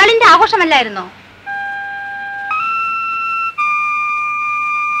പെരുന്നാളിന്റെ ആഘോഷമല്ലായിരുന്നോ?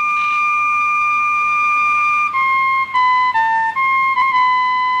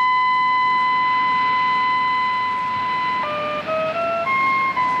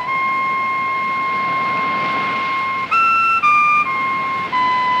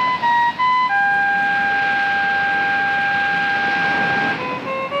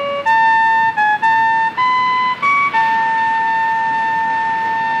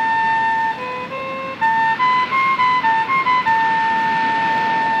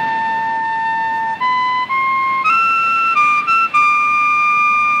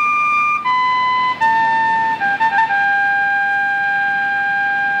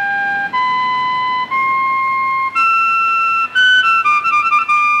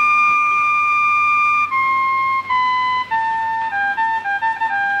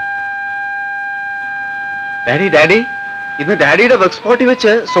 ഡാഡി ഡാഡി, ഇന്ന് ഡാഡിയുടെ വർക്ക് സ്പോട്ടിൽ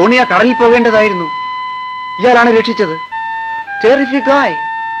വെച്ച് സോണിയ കടലിൽ പോകേണ്ടതായിരുന്നു. ഇയാളാണ് രക്ഷിച്ചത്. Terrific guy.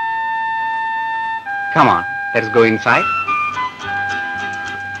 Come on, let's go inside.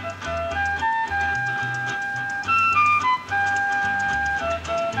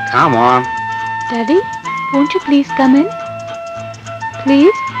 Come on. Daddy, won't you please come in?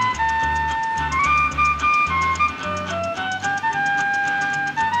 Please?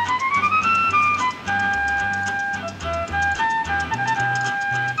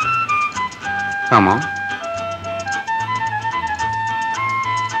 Come on.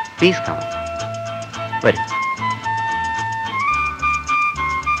 Please come on. Wait.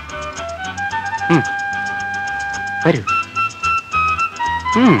 Wait.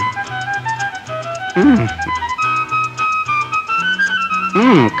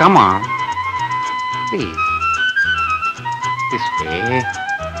 Come on. Please. This way.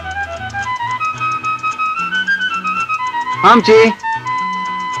 Amchi.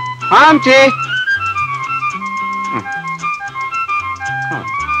 Amchi. Come on.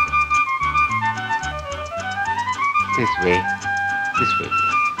 This way. This way.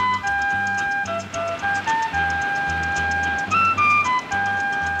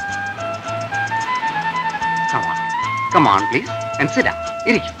 Come on. Come on, please. And sit down.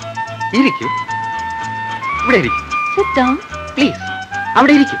 Irikku. Irikku. Ivide irikku. Sit down. Please.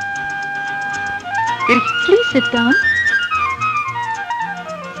 Avide irikku. Irikku. Please sit down.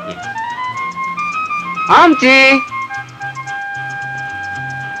 Yes. Amchi.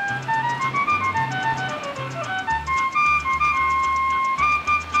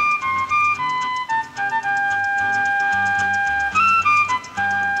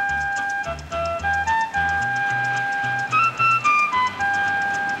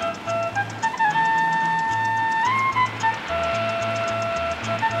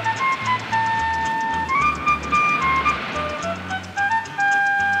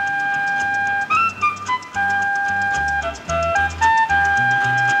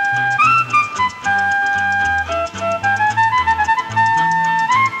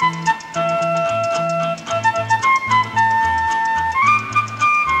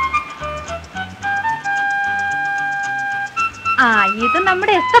 ആ ഇത്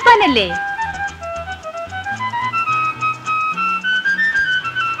നമ്മുടെ എസ്തപ്പാനല്ലേ?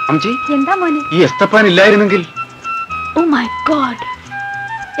 അമ്മച്ചി, എന്താ മോനെ? ഈ എസ്തപ്പാൻ ഇല്ലായിരുന്നെങ്കിൽ. Oh my God.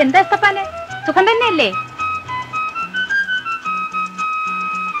 എന്താ എസ്തപ്പാനെ, സുഖം തന്നെയല്ലേ?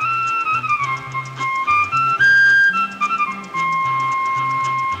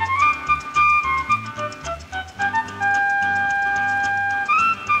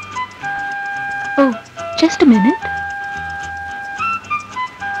 Oh, just a minute.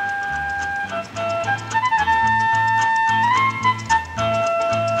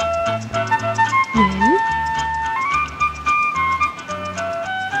 Well,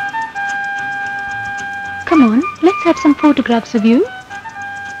 come on, let's have some photographs of you.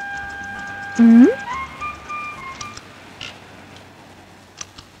 Hmm?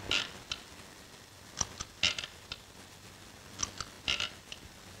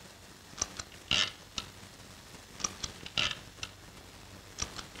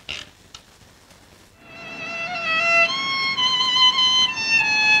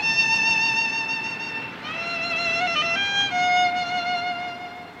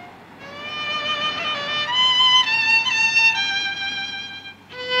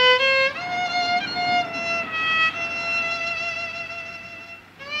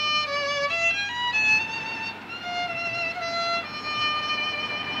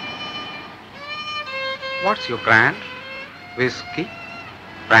 What's your brand? Whiskey?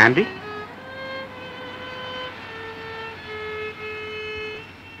 Brandy?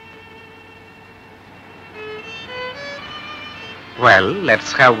 Well,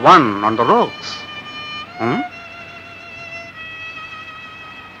 let's have one on the rocks. Hmm?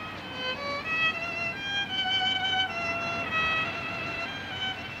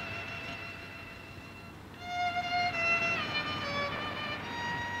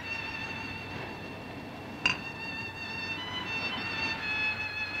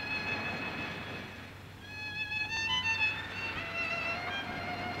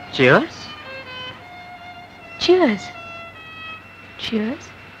 Cheers. Cheers. Cheers.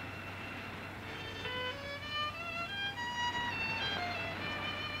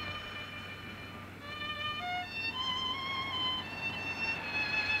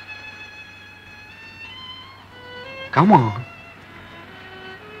 Come on.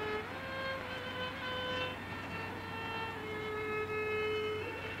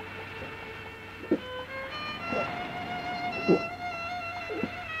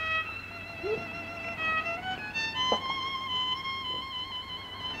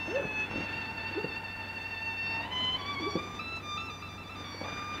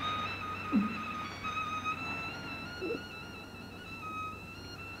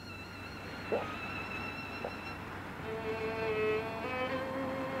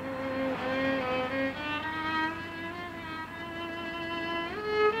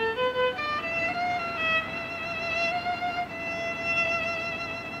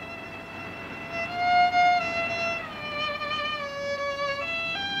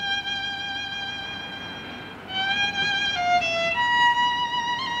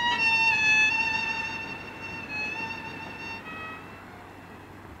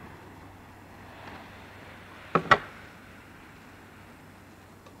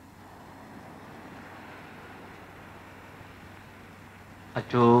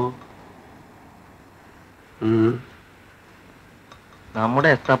 അച്ചോ, നമ്മുടെ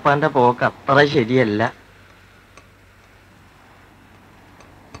എസ്തപ്പാന്റെ പോക്ക് അത്ര ശരിയല്ല.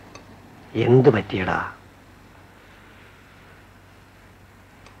 എന്ത് പറ്റിയടാ?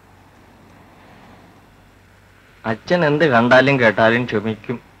 അച്ഛൻ എന്ത് കണ്ടാലും കേട്ടാലും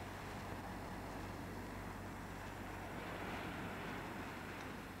ക്ഷമിക്കും.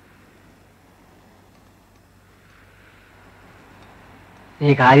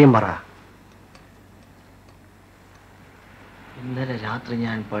 നീ കാര്യം പറ. ഇന്നലെ രാത്രി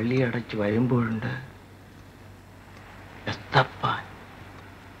ഞാൻ പള്ളി അടച്ച് വരുമ്പോഴുണ്ട് എസ്തപ്പാൻ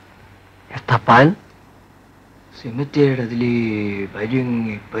എസ്തപ്പാൻ സിമിത്തേയുടെ അതിലേ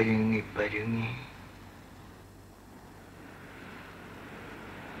പരുങ്ങി പരുങ്ങി പരുങ്ങി.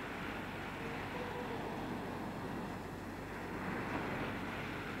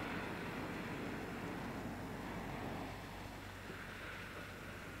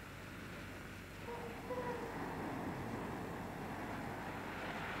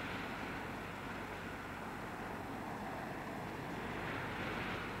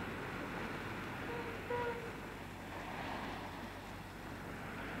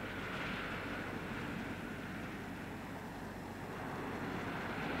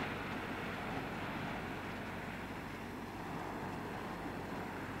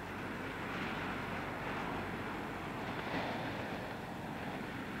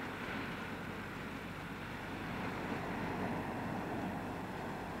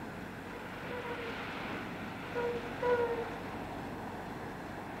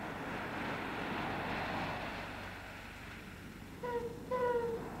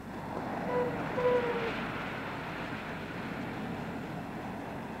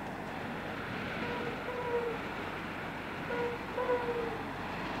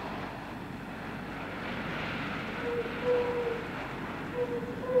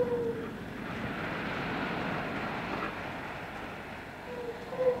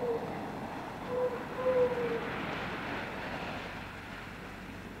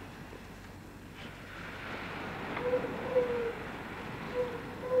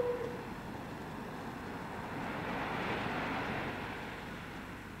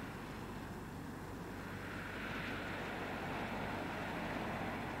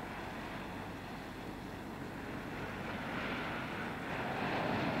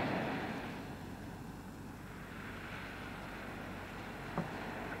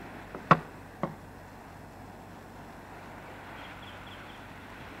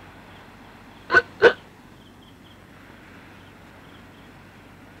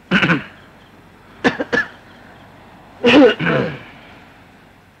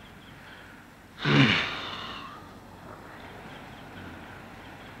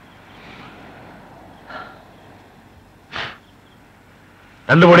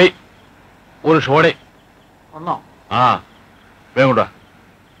 രണ്ടു പൊടി ഒരു ഷോടെ ഒന്നോ? ആ വേഗം കൊണ്ടുവാ.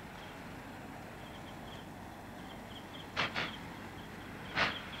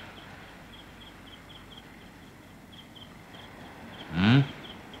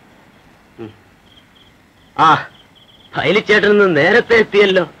 ആ ഫയലിച്ചേട്ടൻ നേരത്തെ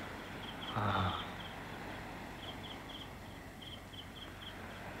എത്തിയല്ലോ.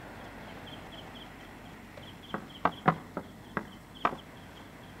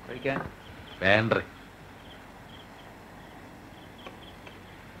 വേണ്ട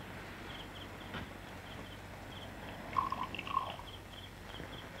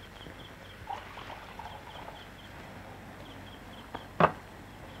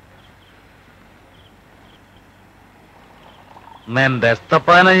എന്റെ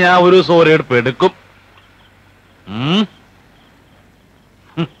എസ്തപ്പാനെ ഞാൻ ഒരു സോറിയെടുപ്പ് എടുക്കും.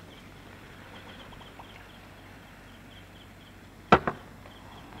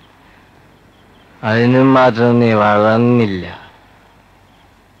 അതിനും മാത്രം നീ വളർന്നില്ല.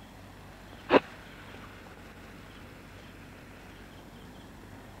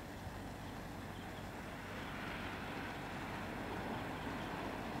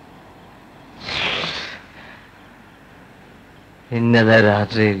 ഇന്നത്തെ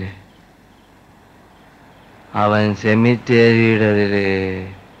രാത്രിയില് അവൻ സെമിത്തേരിയുടെ അതില്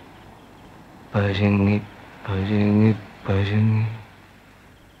പരുങ്ങി പരുങ്ങി പരുങ്ങി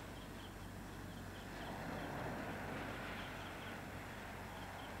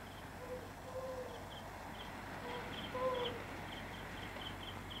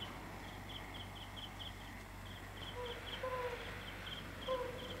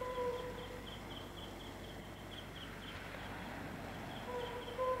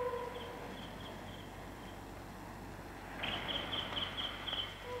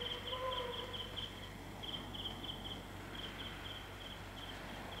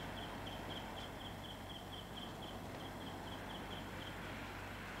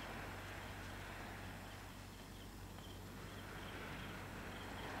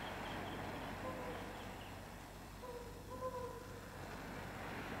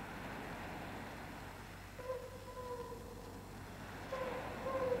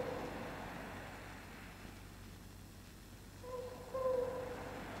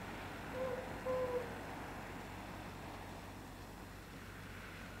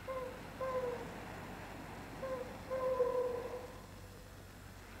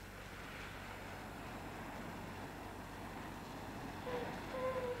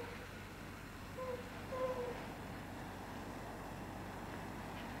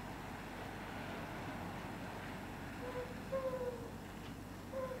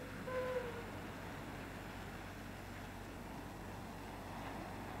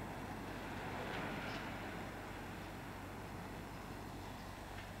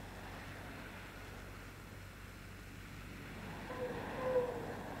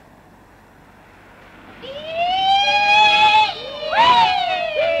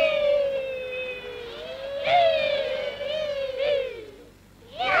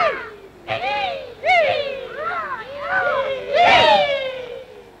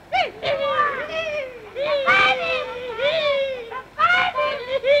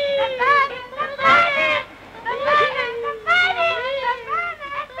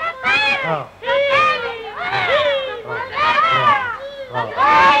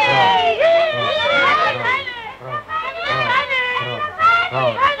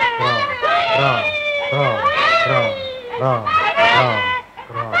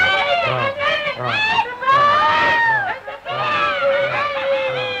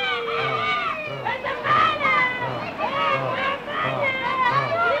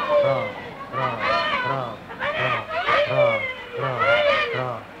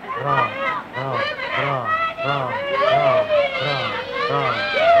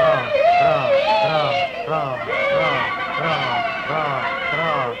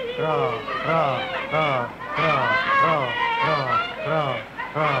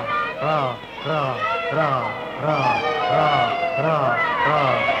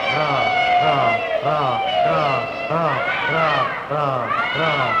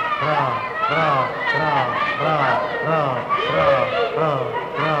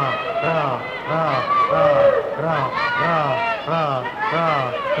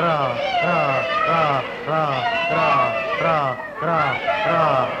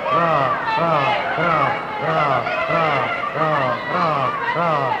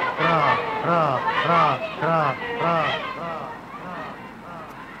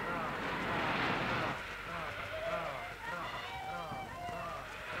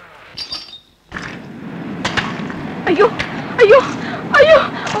അയ്യോ അയ്യോ അയ്യോ,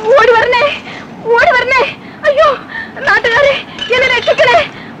 ഓടി വരണേ, ഓടി വരണേ. അയ്യോ നാട്ടുകാരെ, എന്നെ രക്ഷിക്കണേ.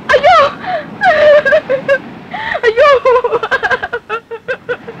 അയ്യോ അയ്യോ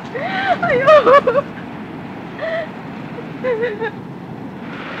അയ്യോ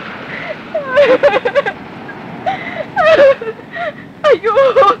അയ്യോ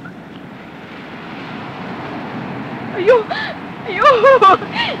അയ്യോ അയ്യോ,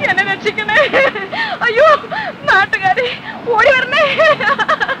 എന്നെ രക്ഷിക്കണേ. അയ്യോ നാട്ടുകാരെ, ഓടി വരണേ.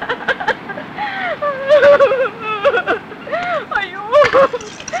 അയ്യോ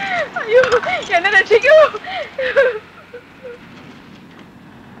അയ്യോ, എന്നെ രക്ഷിക്കൂ.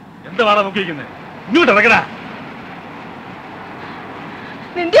 എന്താണ് നോക്കിയിരിക്കുന്നത്? ഇങ്ങോട്ട് ഇറങ്ങടാ.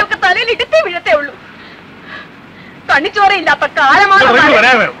 നിന്റെയൊക്കെ തലയിൽ ഇടുത്തേ വീഴത്തേ ഉള്ളൂ. കണ്ണിച്ചോറയില്ലാത്ത കാലമാണ്.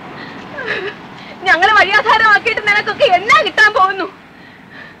 ഞങ്ങളെ വഴിയാധാരമാക്കിയിട്ട് നിനക്കൊക്കെ എന്നാ കിട്ടാൻ പോകുന്നു?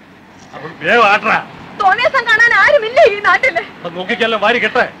 തോന്നിയസം കാണാൻ ആരുമില്ല ഈ നാട്ടില്. നോക്കിക്കല്ലോ, വാരി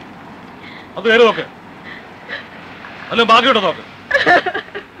കെട്ടെ. അത് വേറെ നോക്ക്, അല്ല ബാക്കിയോട്ട് നോക്ക്.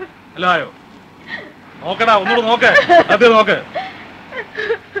 അല്ലായോ നോക്കടാ, ഒന്നുകൂടെ നോക്ക്. അത് നോക്ക്,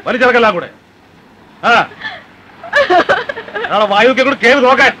 വലിച്ചിറക്കെല്ലാം കൂടെ. ആ വായുക്കെ കൂടെ കേറി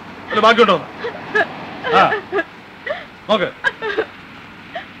നോക്കാൻ. അല്ല ബാക്കിയോട്ട് നോക്ക്. ആ നോക്ക്.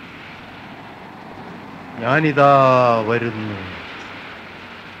 ഞാനിതാ വരുന്നു.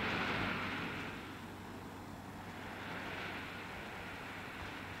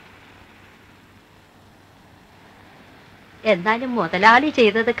 എന്നാലും മുതലാളി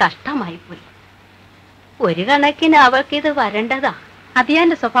ചെയ്തത് കഷ്ടമായിപ്പോയി. ഒരു കണക്കിന് അവൾക്കിത് വരേണ്ടതാ.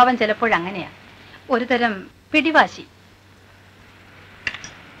 അതിയാന്റെ സ്വഭാവം ചിലപ്പോഴങ്ങനെയാ, ഒരു തരം പിടിവാശി.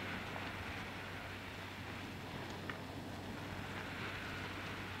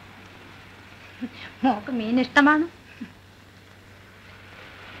 മോക്ക് മീൻ ഇഷ്ടമാണ്.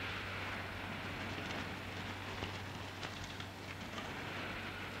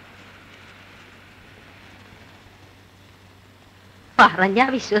 പറഞ്ഞാ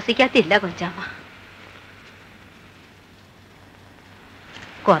വിശ്വസിക്കത്തില്ല കൊച്ചമ്മ.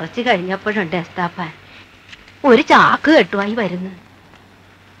 കുറച്ചു കഴിഞ്ഞപ്പോഴുണ്ട് എസ്താപ്പാൻ ഒരു ചാക്ക് കെട്ടുമായി വരുന്നു.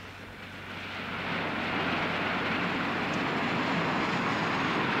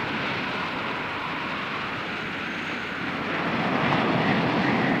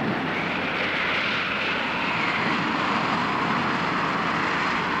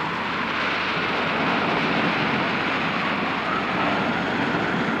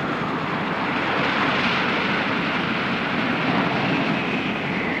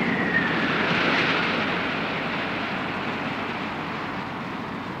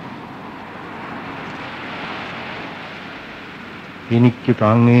 എനിക്ക്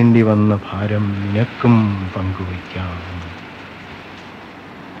താങ്ങേണ്ടി വന്ന ഭാരം നിനക്കും പങ്കുവയ്ക്കാം.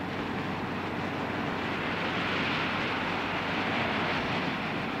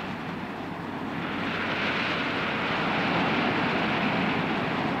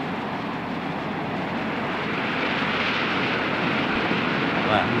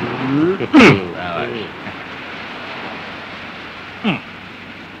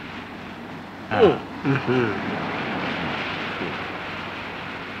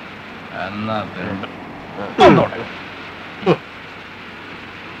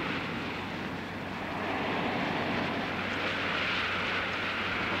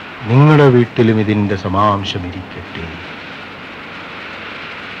 നിങ്ങളുടെ വീട്ടിലും ഇതിന്റെ സമാംശമിരിക്കട്ടെ.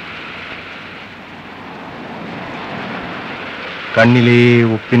 കണ്ണിലെ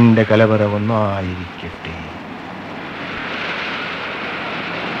ഉപ്പിന്റെ കലവറ ഒന്നായിരിക്കട്ടെ.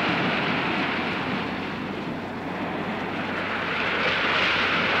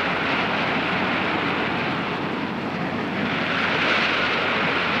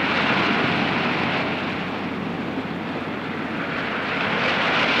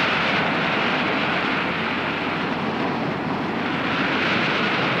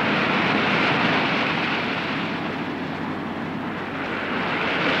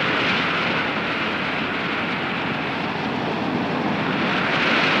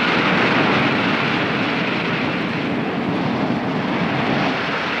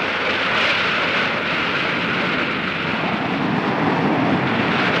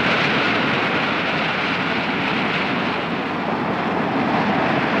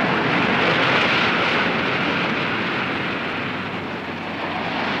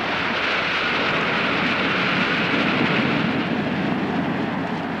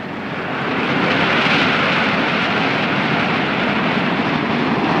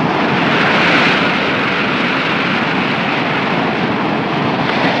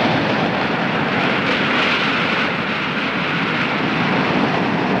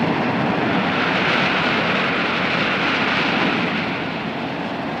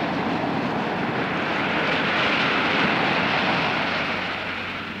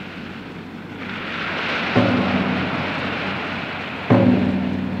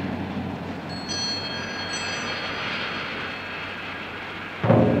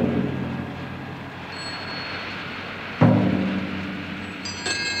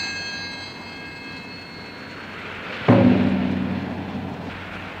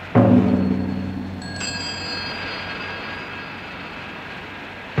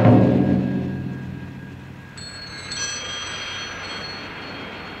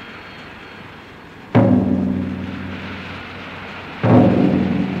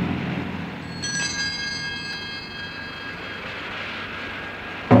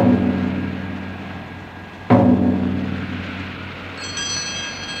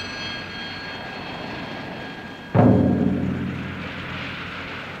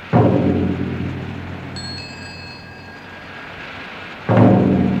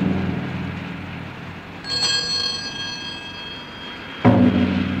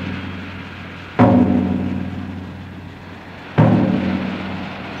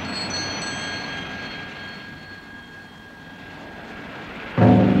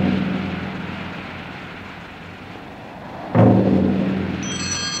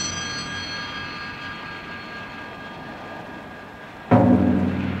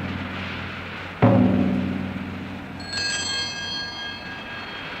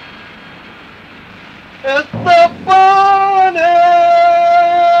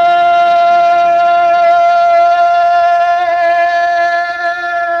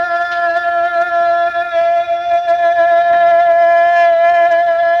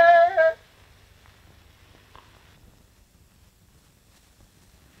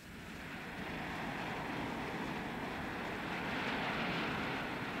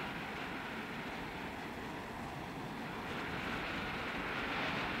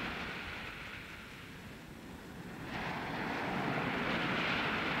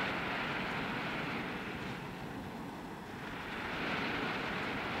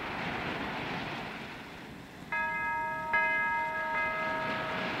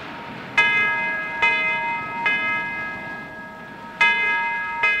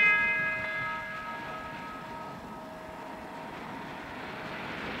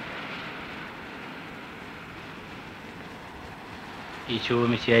 ഈശോ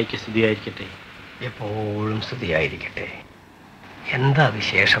മിശിഹായ്ക്ക് സ്തുതിയായിരിക്കട്ടെ. എപ്പോഴും സ്തുതിയായിരിക്കട്ടെ. എന്താ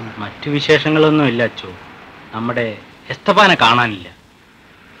വിശേഷം? മറ്റു വിശേഷങ്ങളൊന്നുമില്ല അച്ചോ. നമ്മുടെ എസ്തപ്പാനെ കാണാനില്ല.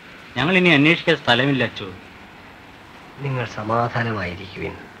 ഞങ്ങൾ ഇനി അന്വേഷിക്കാൻ സ്ഥലമില്ല അച്ചോ. നിങ്ങൾ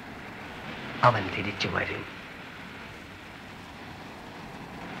സമാധാനമായിരിക്കുവിൻ, അവൻ തിരിച്ചു വരും.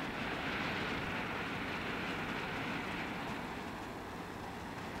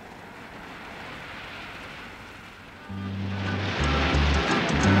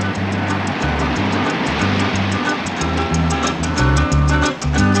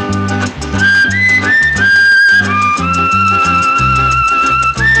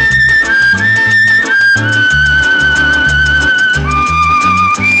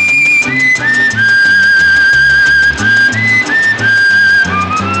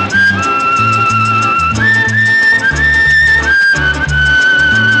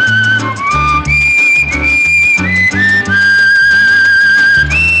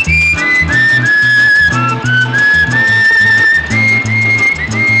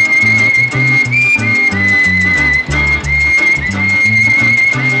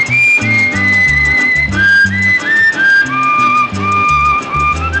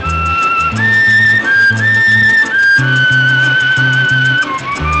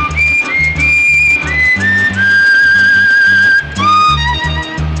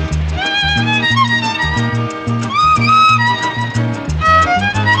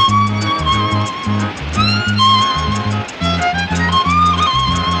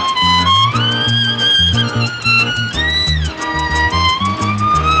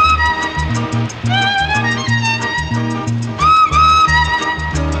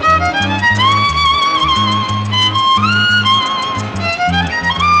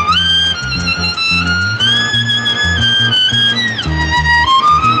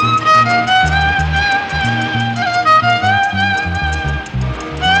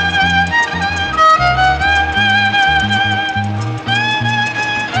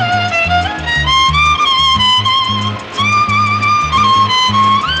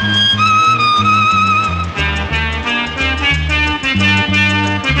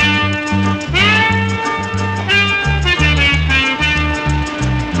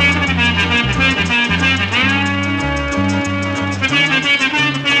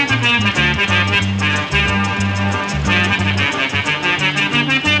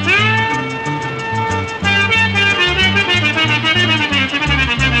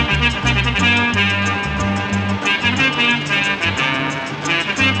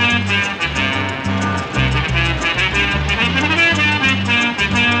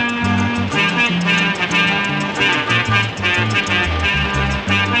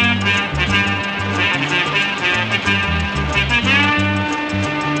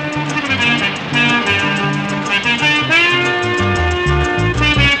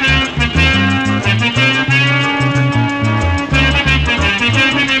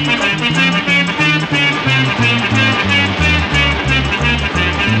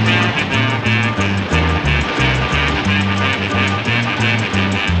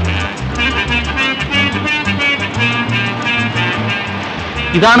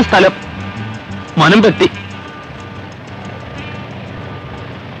 ഇതാണ് സ്ഥലം. മനംപെട്ടി.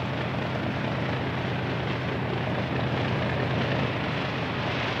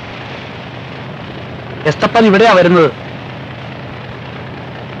 എസ്തപ്പൻ ഇവിടെയാ വരുന്നത്.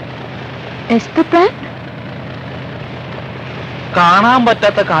 എസ്തപ്പൻ? കാണാൻ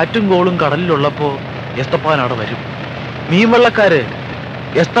പറ്റാത്ത കാറ്റും കോളും കടലിലുള്ളപ്പോ എസ്തപ്പാൻ അവിടെ വരും. മീൻവെള്ളക്കാര്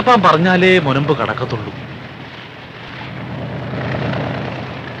എസ്തപ്പാൻ പറഞ്ഞാലേ മുനമ്പ് കടക്കത്തുള്ളൂ.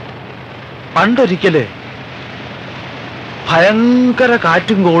 പണ്ടൊരിക്കല് ഭയങ്കര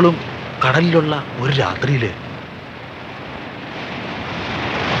കാറ്റും കോളും കടലിലുള്ള ഒരു രാത്രിയില്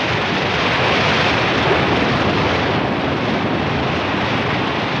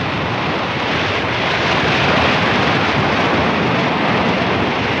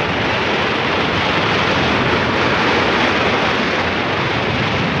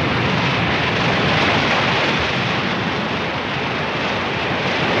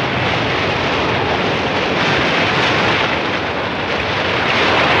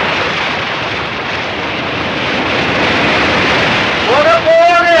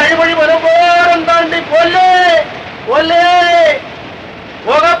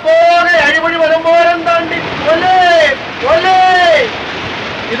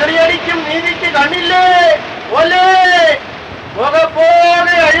ഇതറിയടിക്കും നീതിക്ക് കണ്ണില്ലേ ഒലേ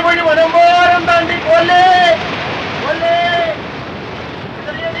പോകെ അഴിമൊഴി മനംപോരം താണ്ടി കൊല്ലേ ഒലേ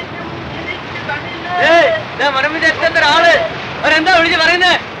ഇതറിയടിക്കും നീതിക്ക് കണ്ണില്ലേ. മനംവിന്റെ ആള് അവരെന്താ വിളിച്ച്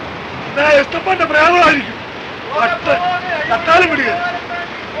പറയുന്നേ? എസ്തപ്പന്റെ പ്രയാണമായിരിക്കും. തക്കാലം പിടിക്കുക.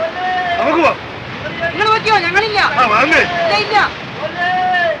 നമുക്ക് പോവാം. നിങ്ങൾ പറ്റിയോ? ഞങ്ങളില്ല. വന്നേ. ഇല്ല.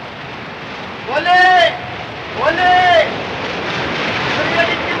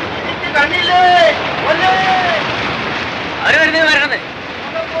 കണ്ടില്ലേ? അവര് വരുന്നേ വരണത്.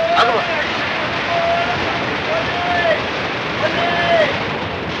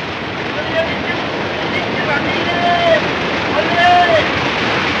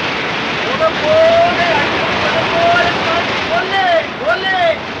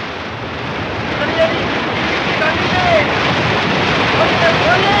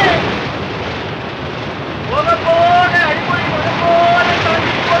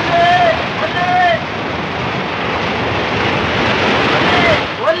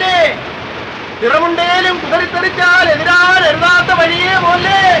 തിറമുണ്ടേലും കുതറിത്തെറിച്ചാൽ എതിരാൻ എഴുതാത്ത വഴിയേ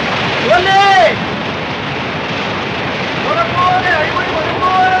പോലെ അടിപൊളി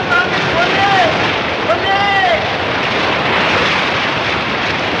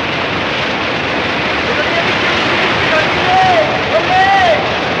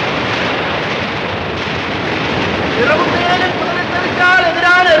തിറമുണ്ടേലും കുതറിത്തെറിച്ചാൽ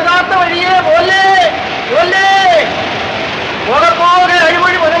എതിരാൻ എഴുതാത്ത വഴിയേ പോലെ പോകെ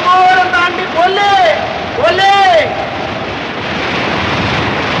അടിപൊളി മുരമ്പോരം താണ്ടി കൊല്ലേ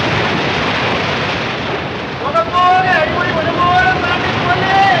പോകെ അടിപൊളി മുരമ്പോരം താണ്ടി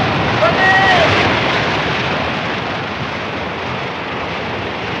കൊല്ലേ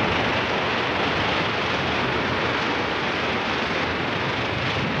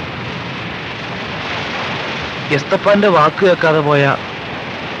എസ്തപ്പാന്റെ വാക്ക് കേൾക്കാതെ പോയ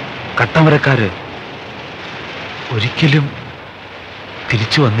കട്ടമരക്കാര് ഒരിക്കലും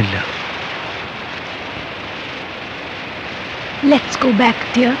തിരിച്ചു വന്നില്ല. Let's go back,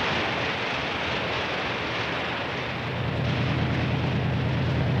 dear.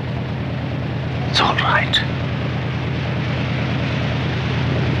 It's all right.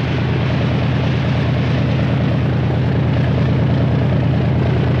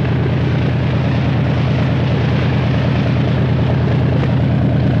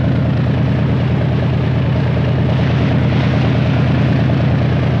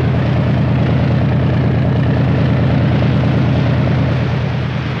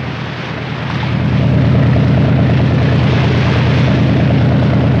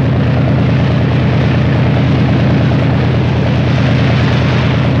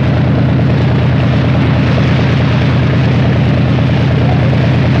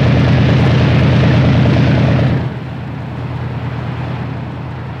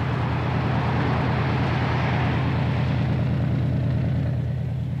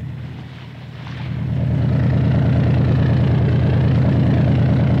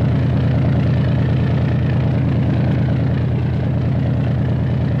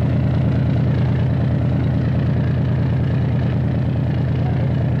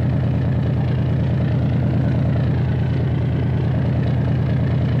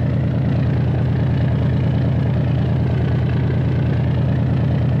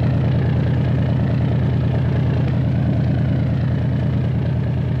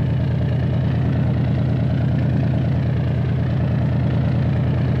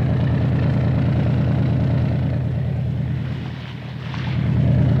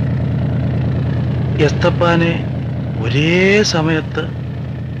 എസ്തപ്പാനെ ഒരേ സമയത്ത്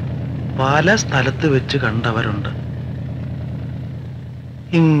പല സ്ഥലത്ത് വെച്ച് കണ്ടവരുണ്ട്.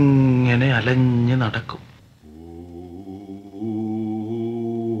 ഇങ്ങനെ അലഞ്ഞു നടക്കും.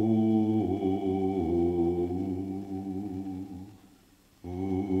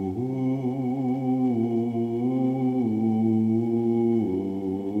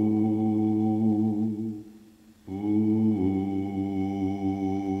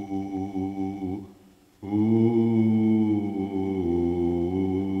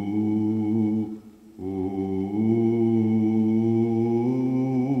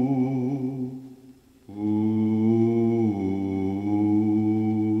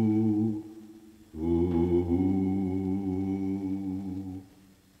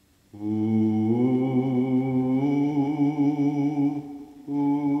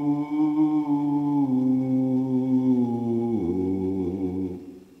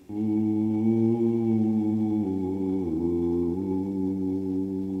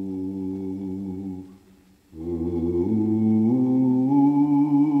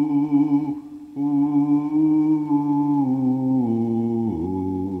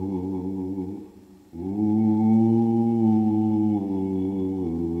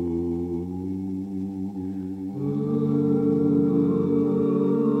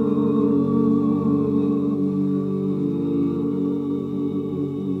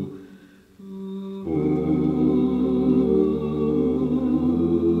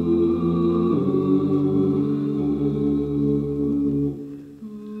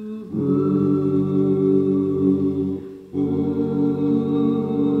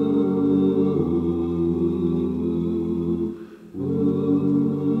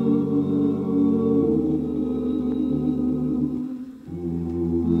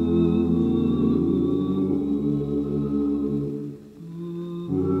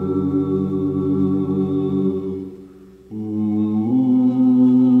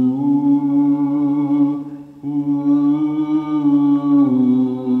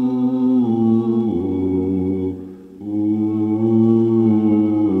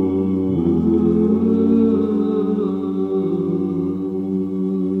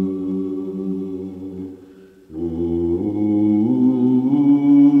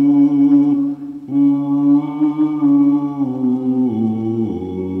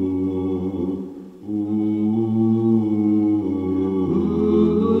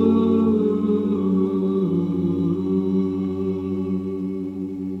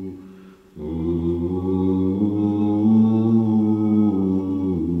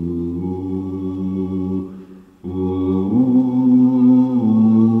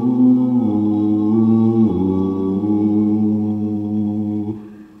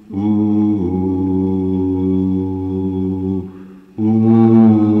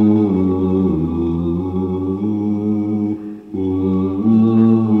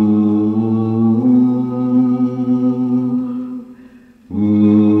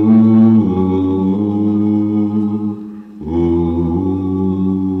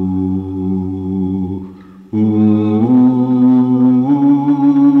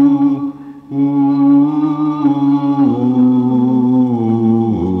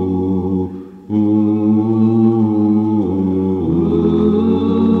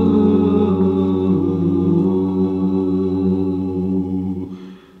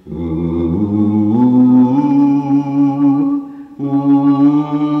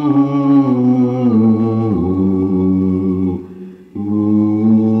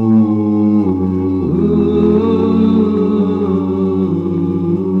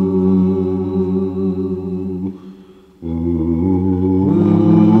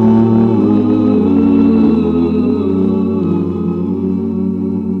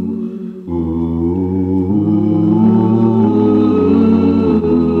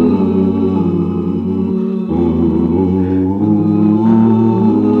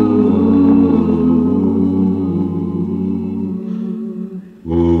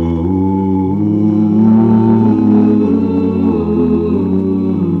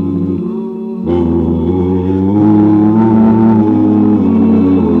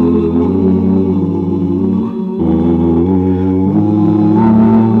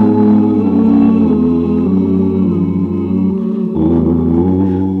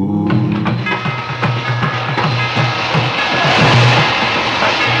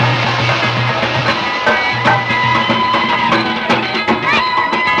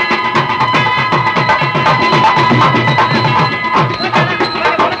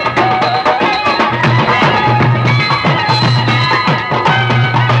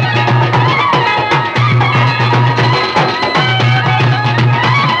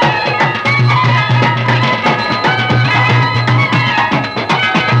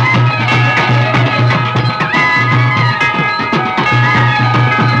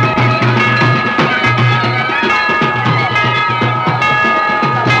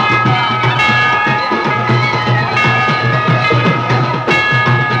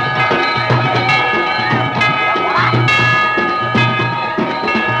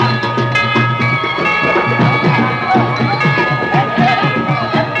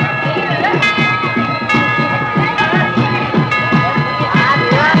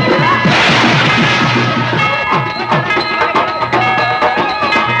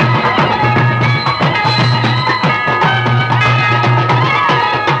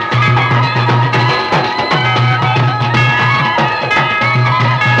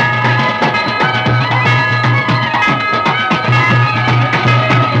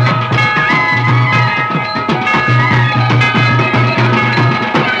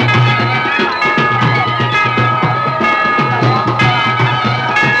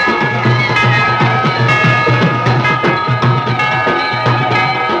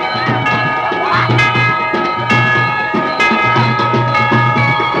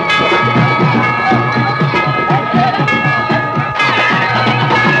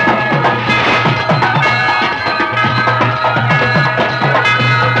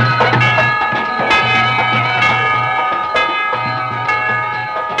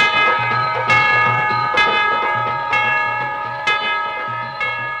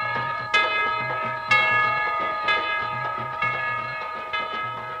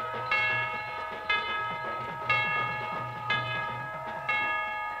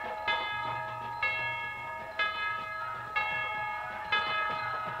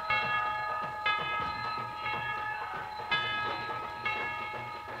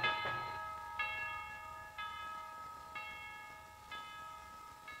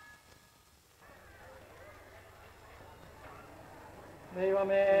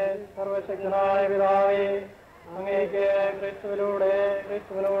 ദൈവമേ, സർവശക്തനായ പിതാവേ, അങ്ങേക്ക് ക്രിസ്തുവിലൂടെ,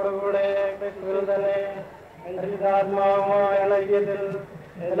 ക്രിസ്തുവിനോടുകൂടെ, ക്രിസ്തുവിൽ തന്നെ പരിശുദ്ധാത്മാവുമായുള്ള ഐക്യത്തിൽ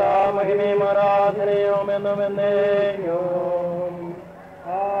എല്ലാ മഹിമയും ആരാധനയും എന്നും എന്നേക്കും.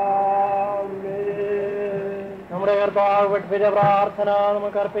 ആമേൻ. നമ്മുടെ കർത്താവ് പഠിപ്പിച്ച പ്രാർത്ഥന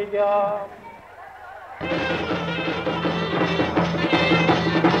നമുക്ക് അർപ്പിക്കാം.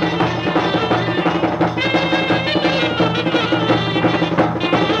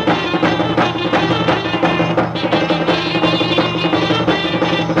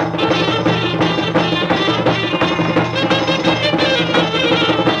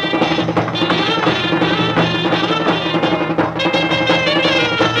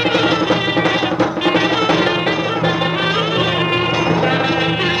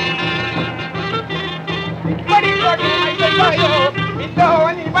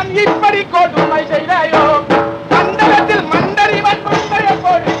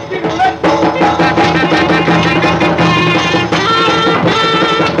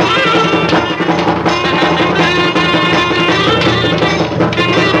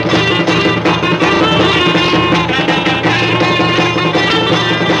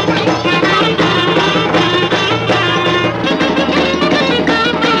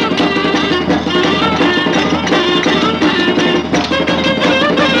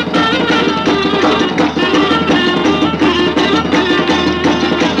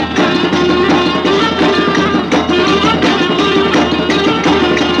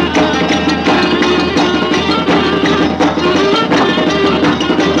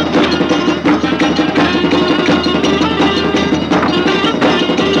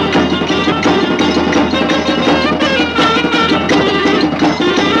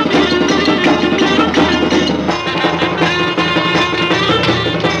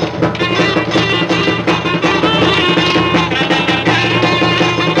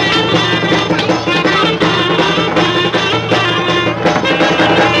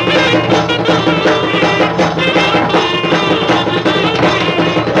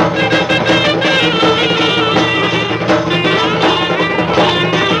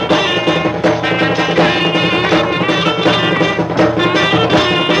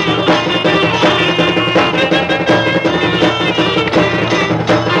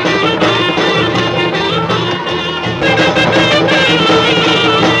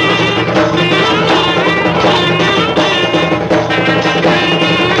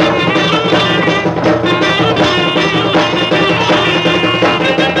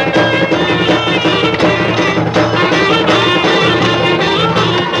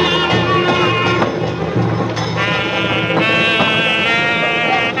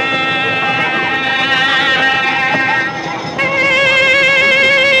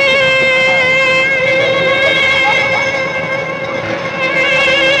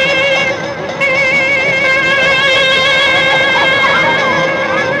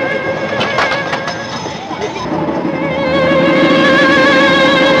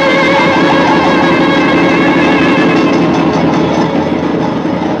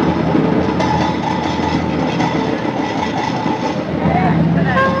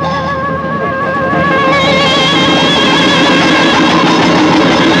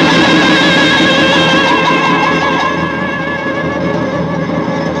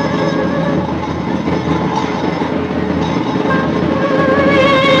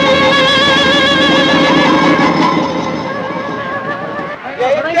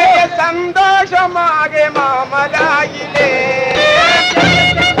 സന്തോഷമാകെ മാമലായിലേ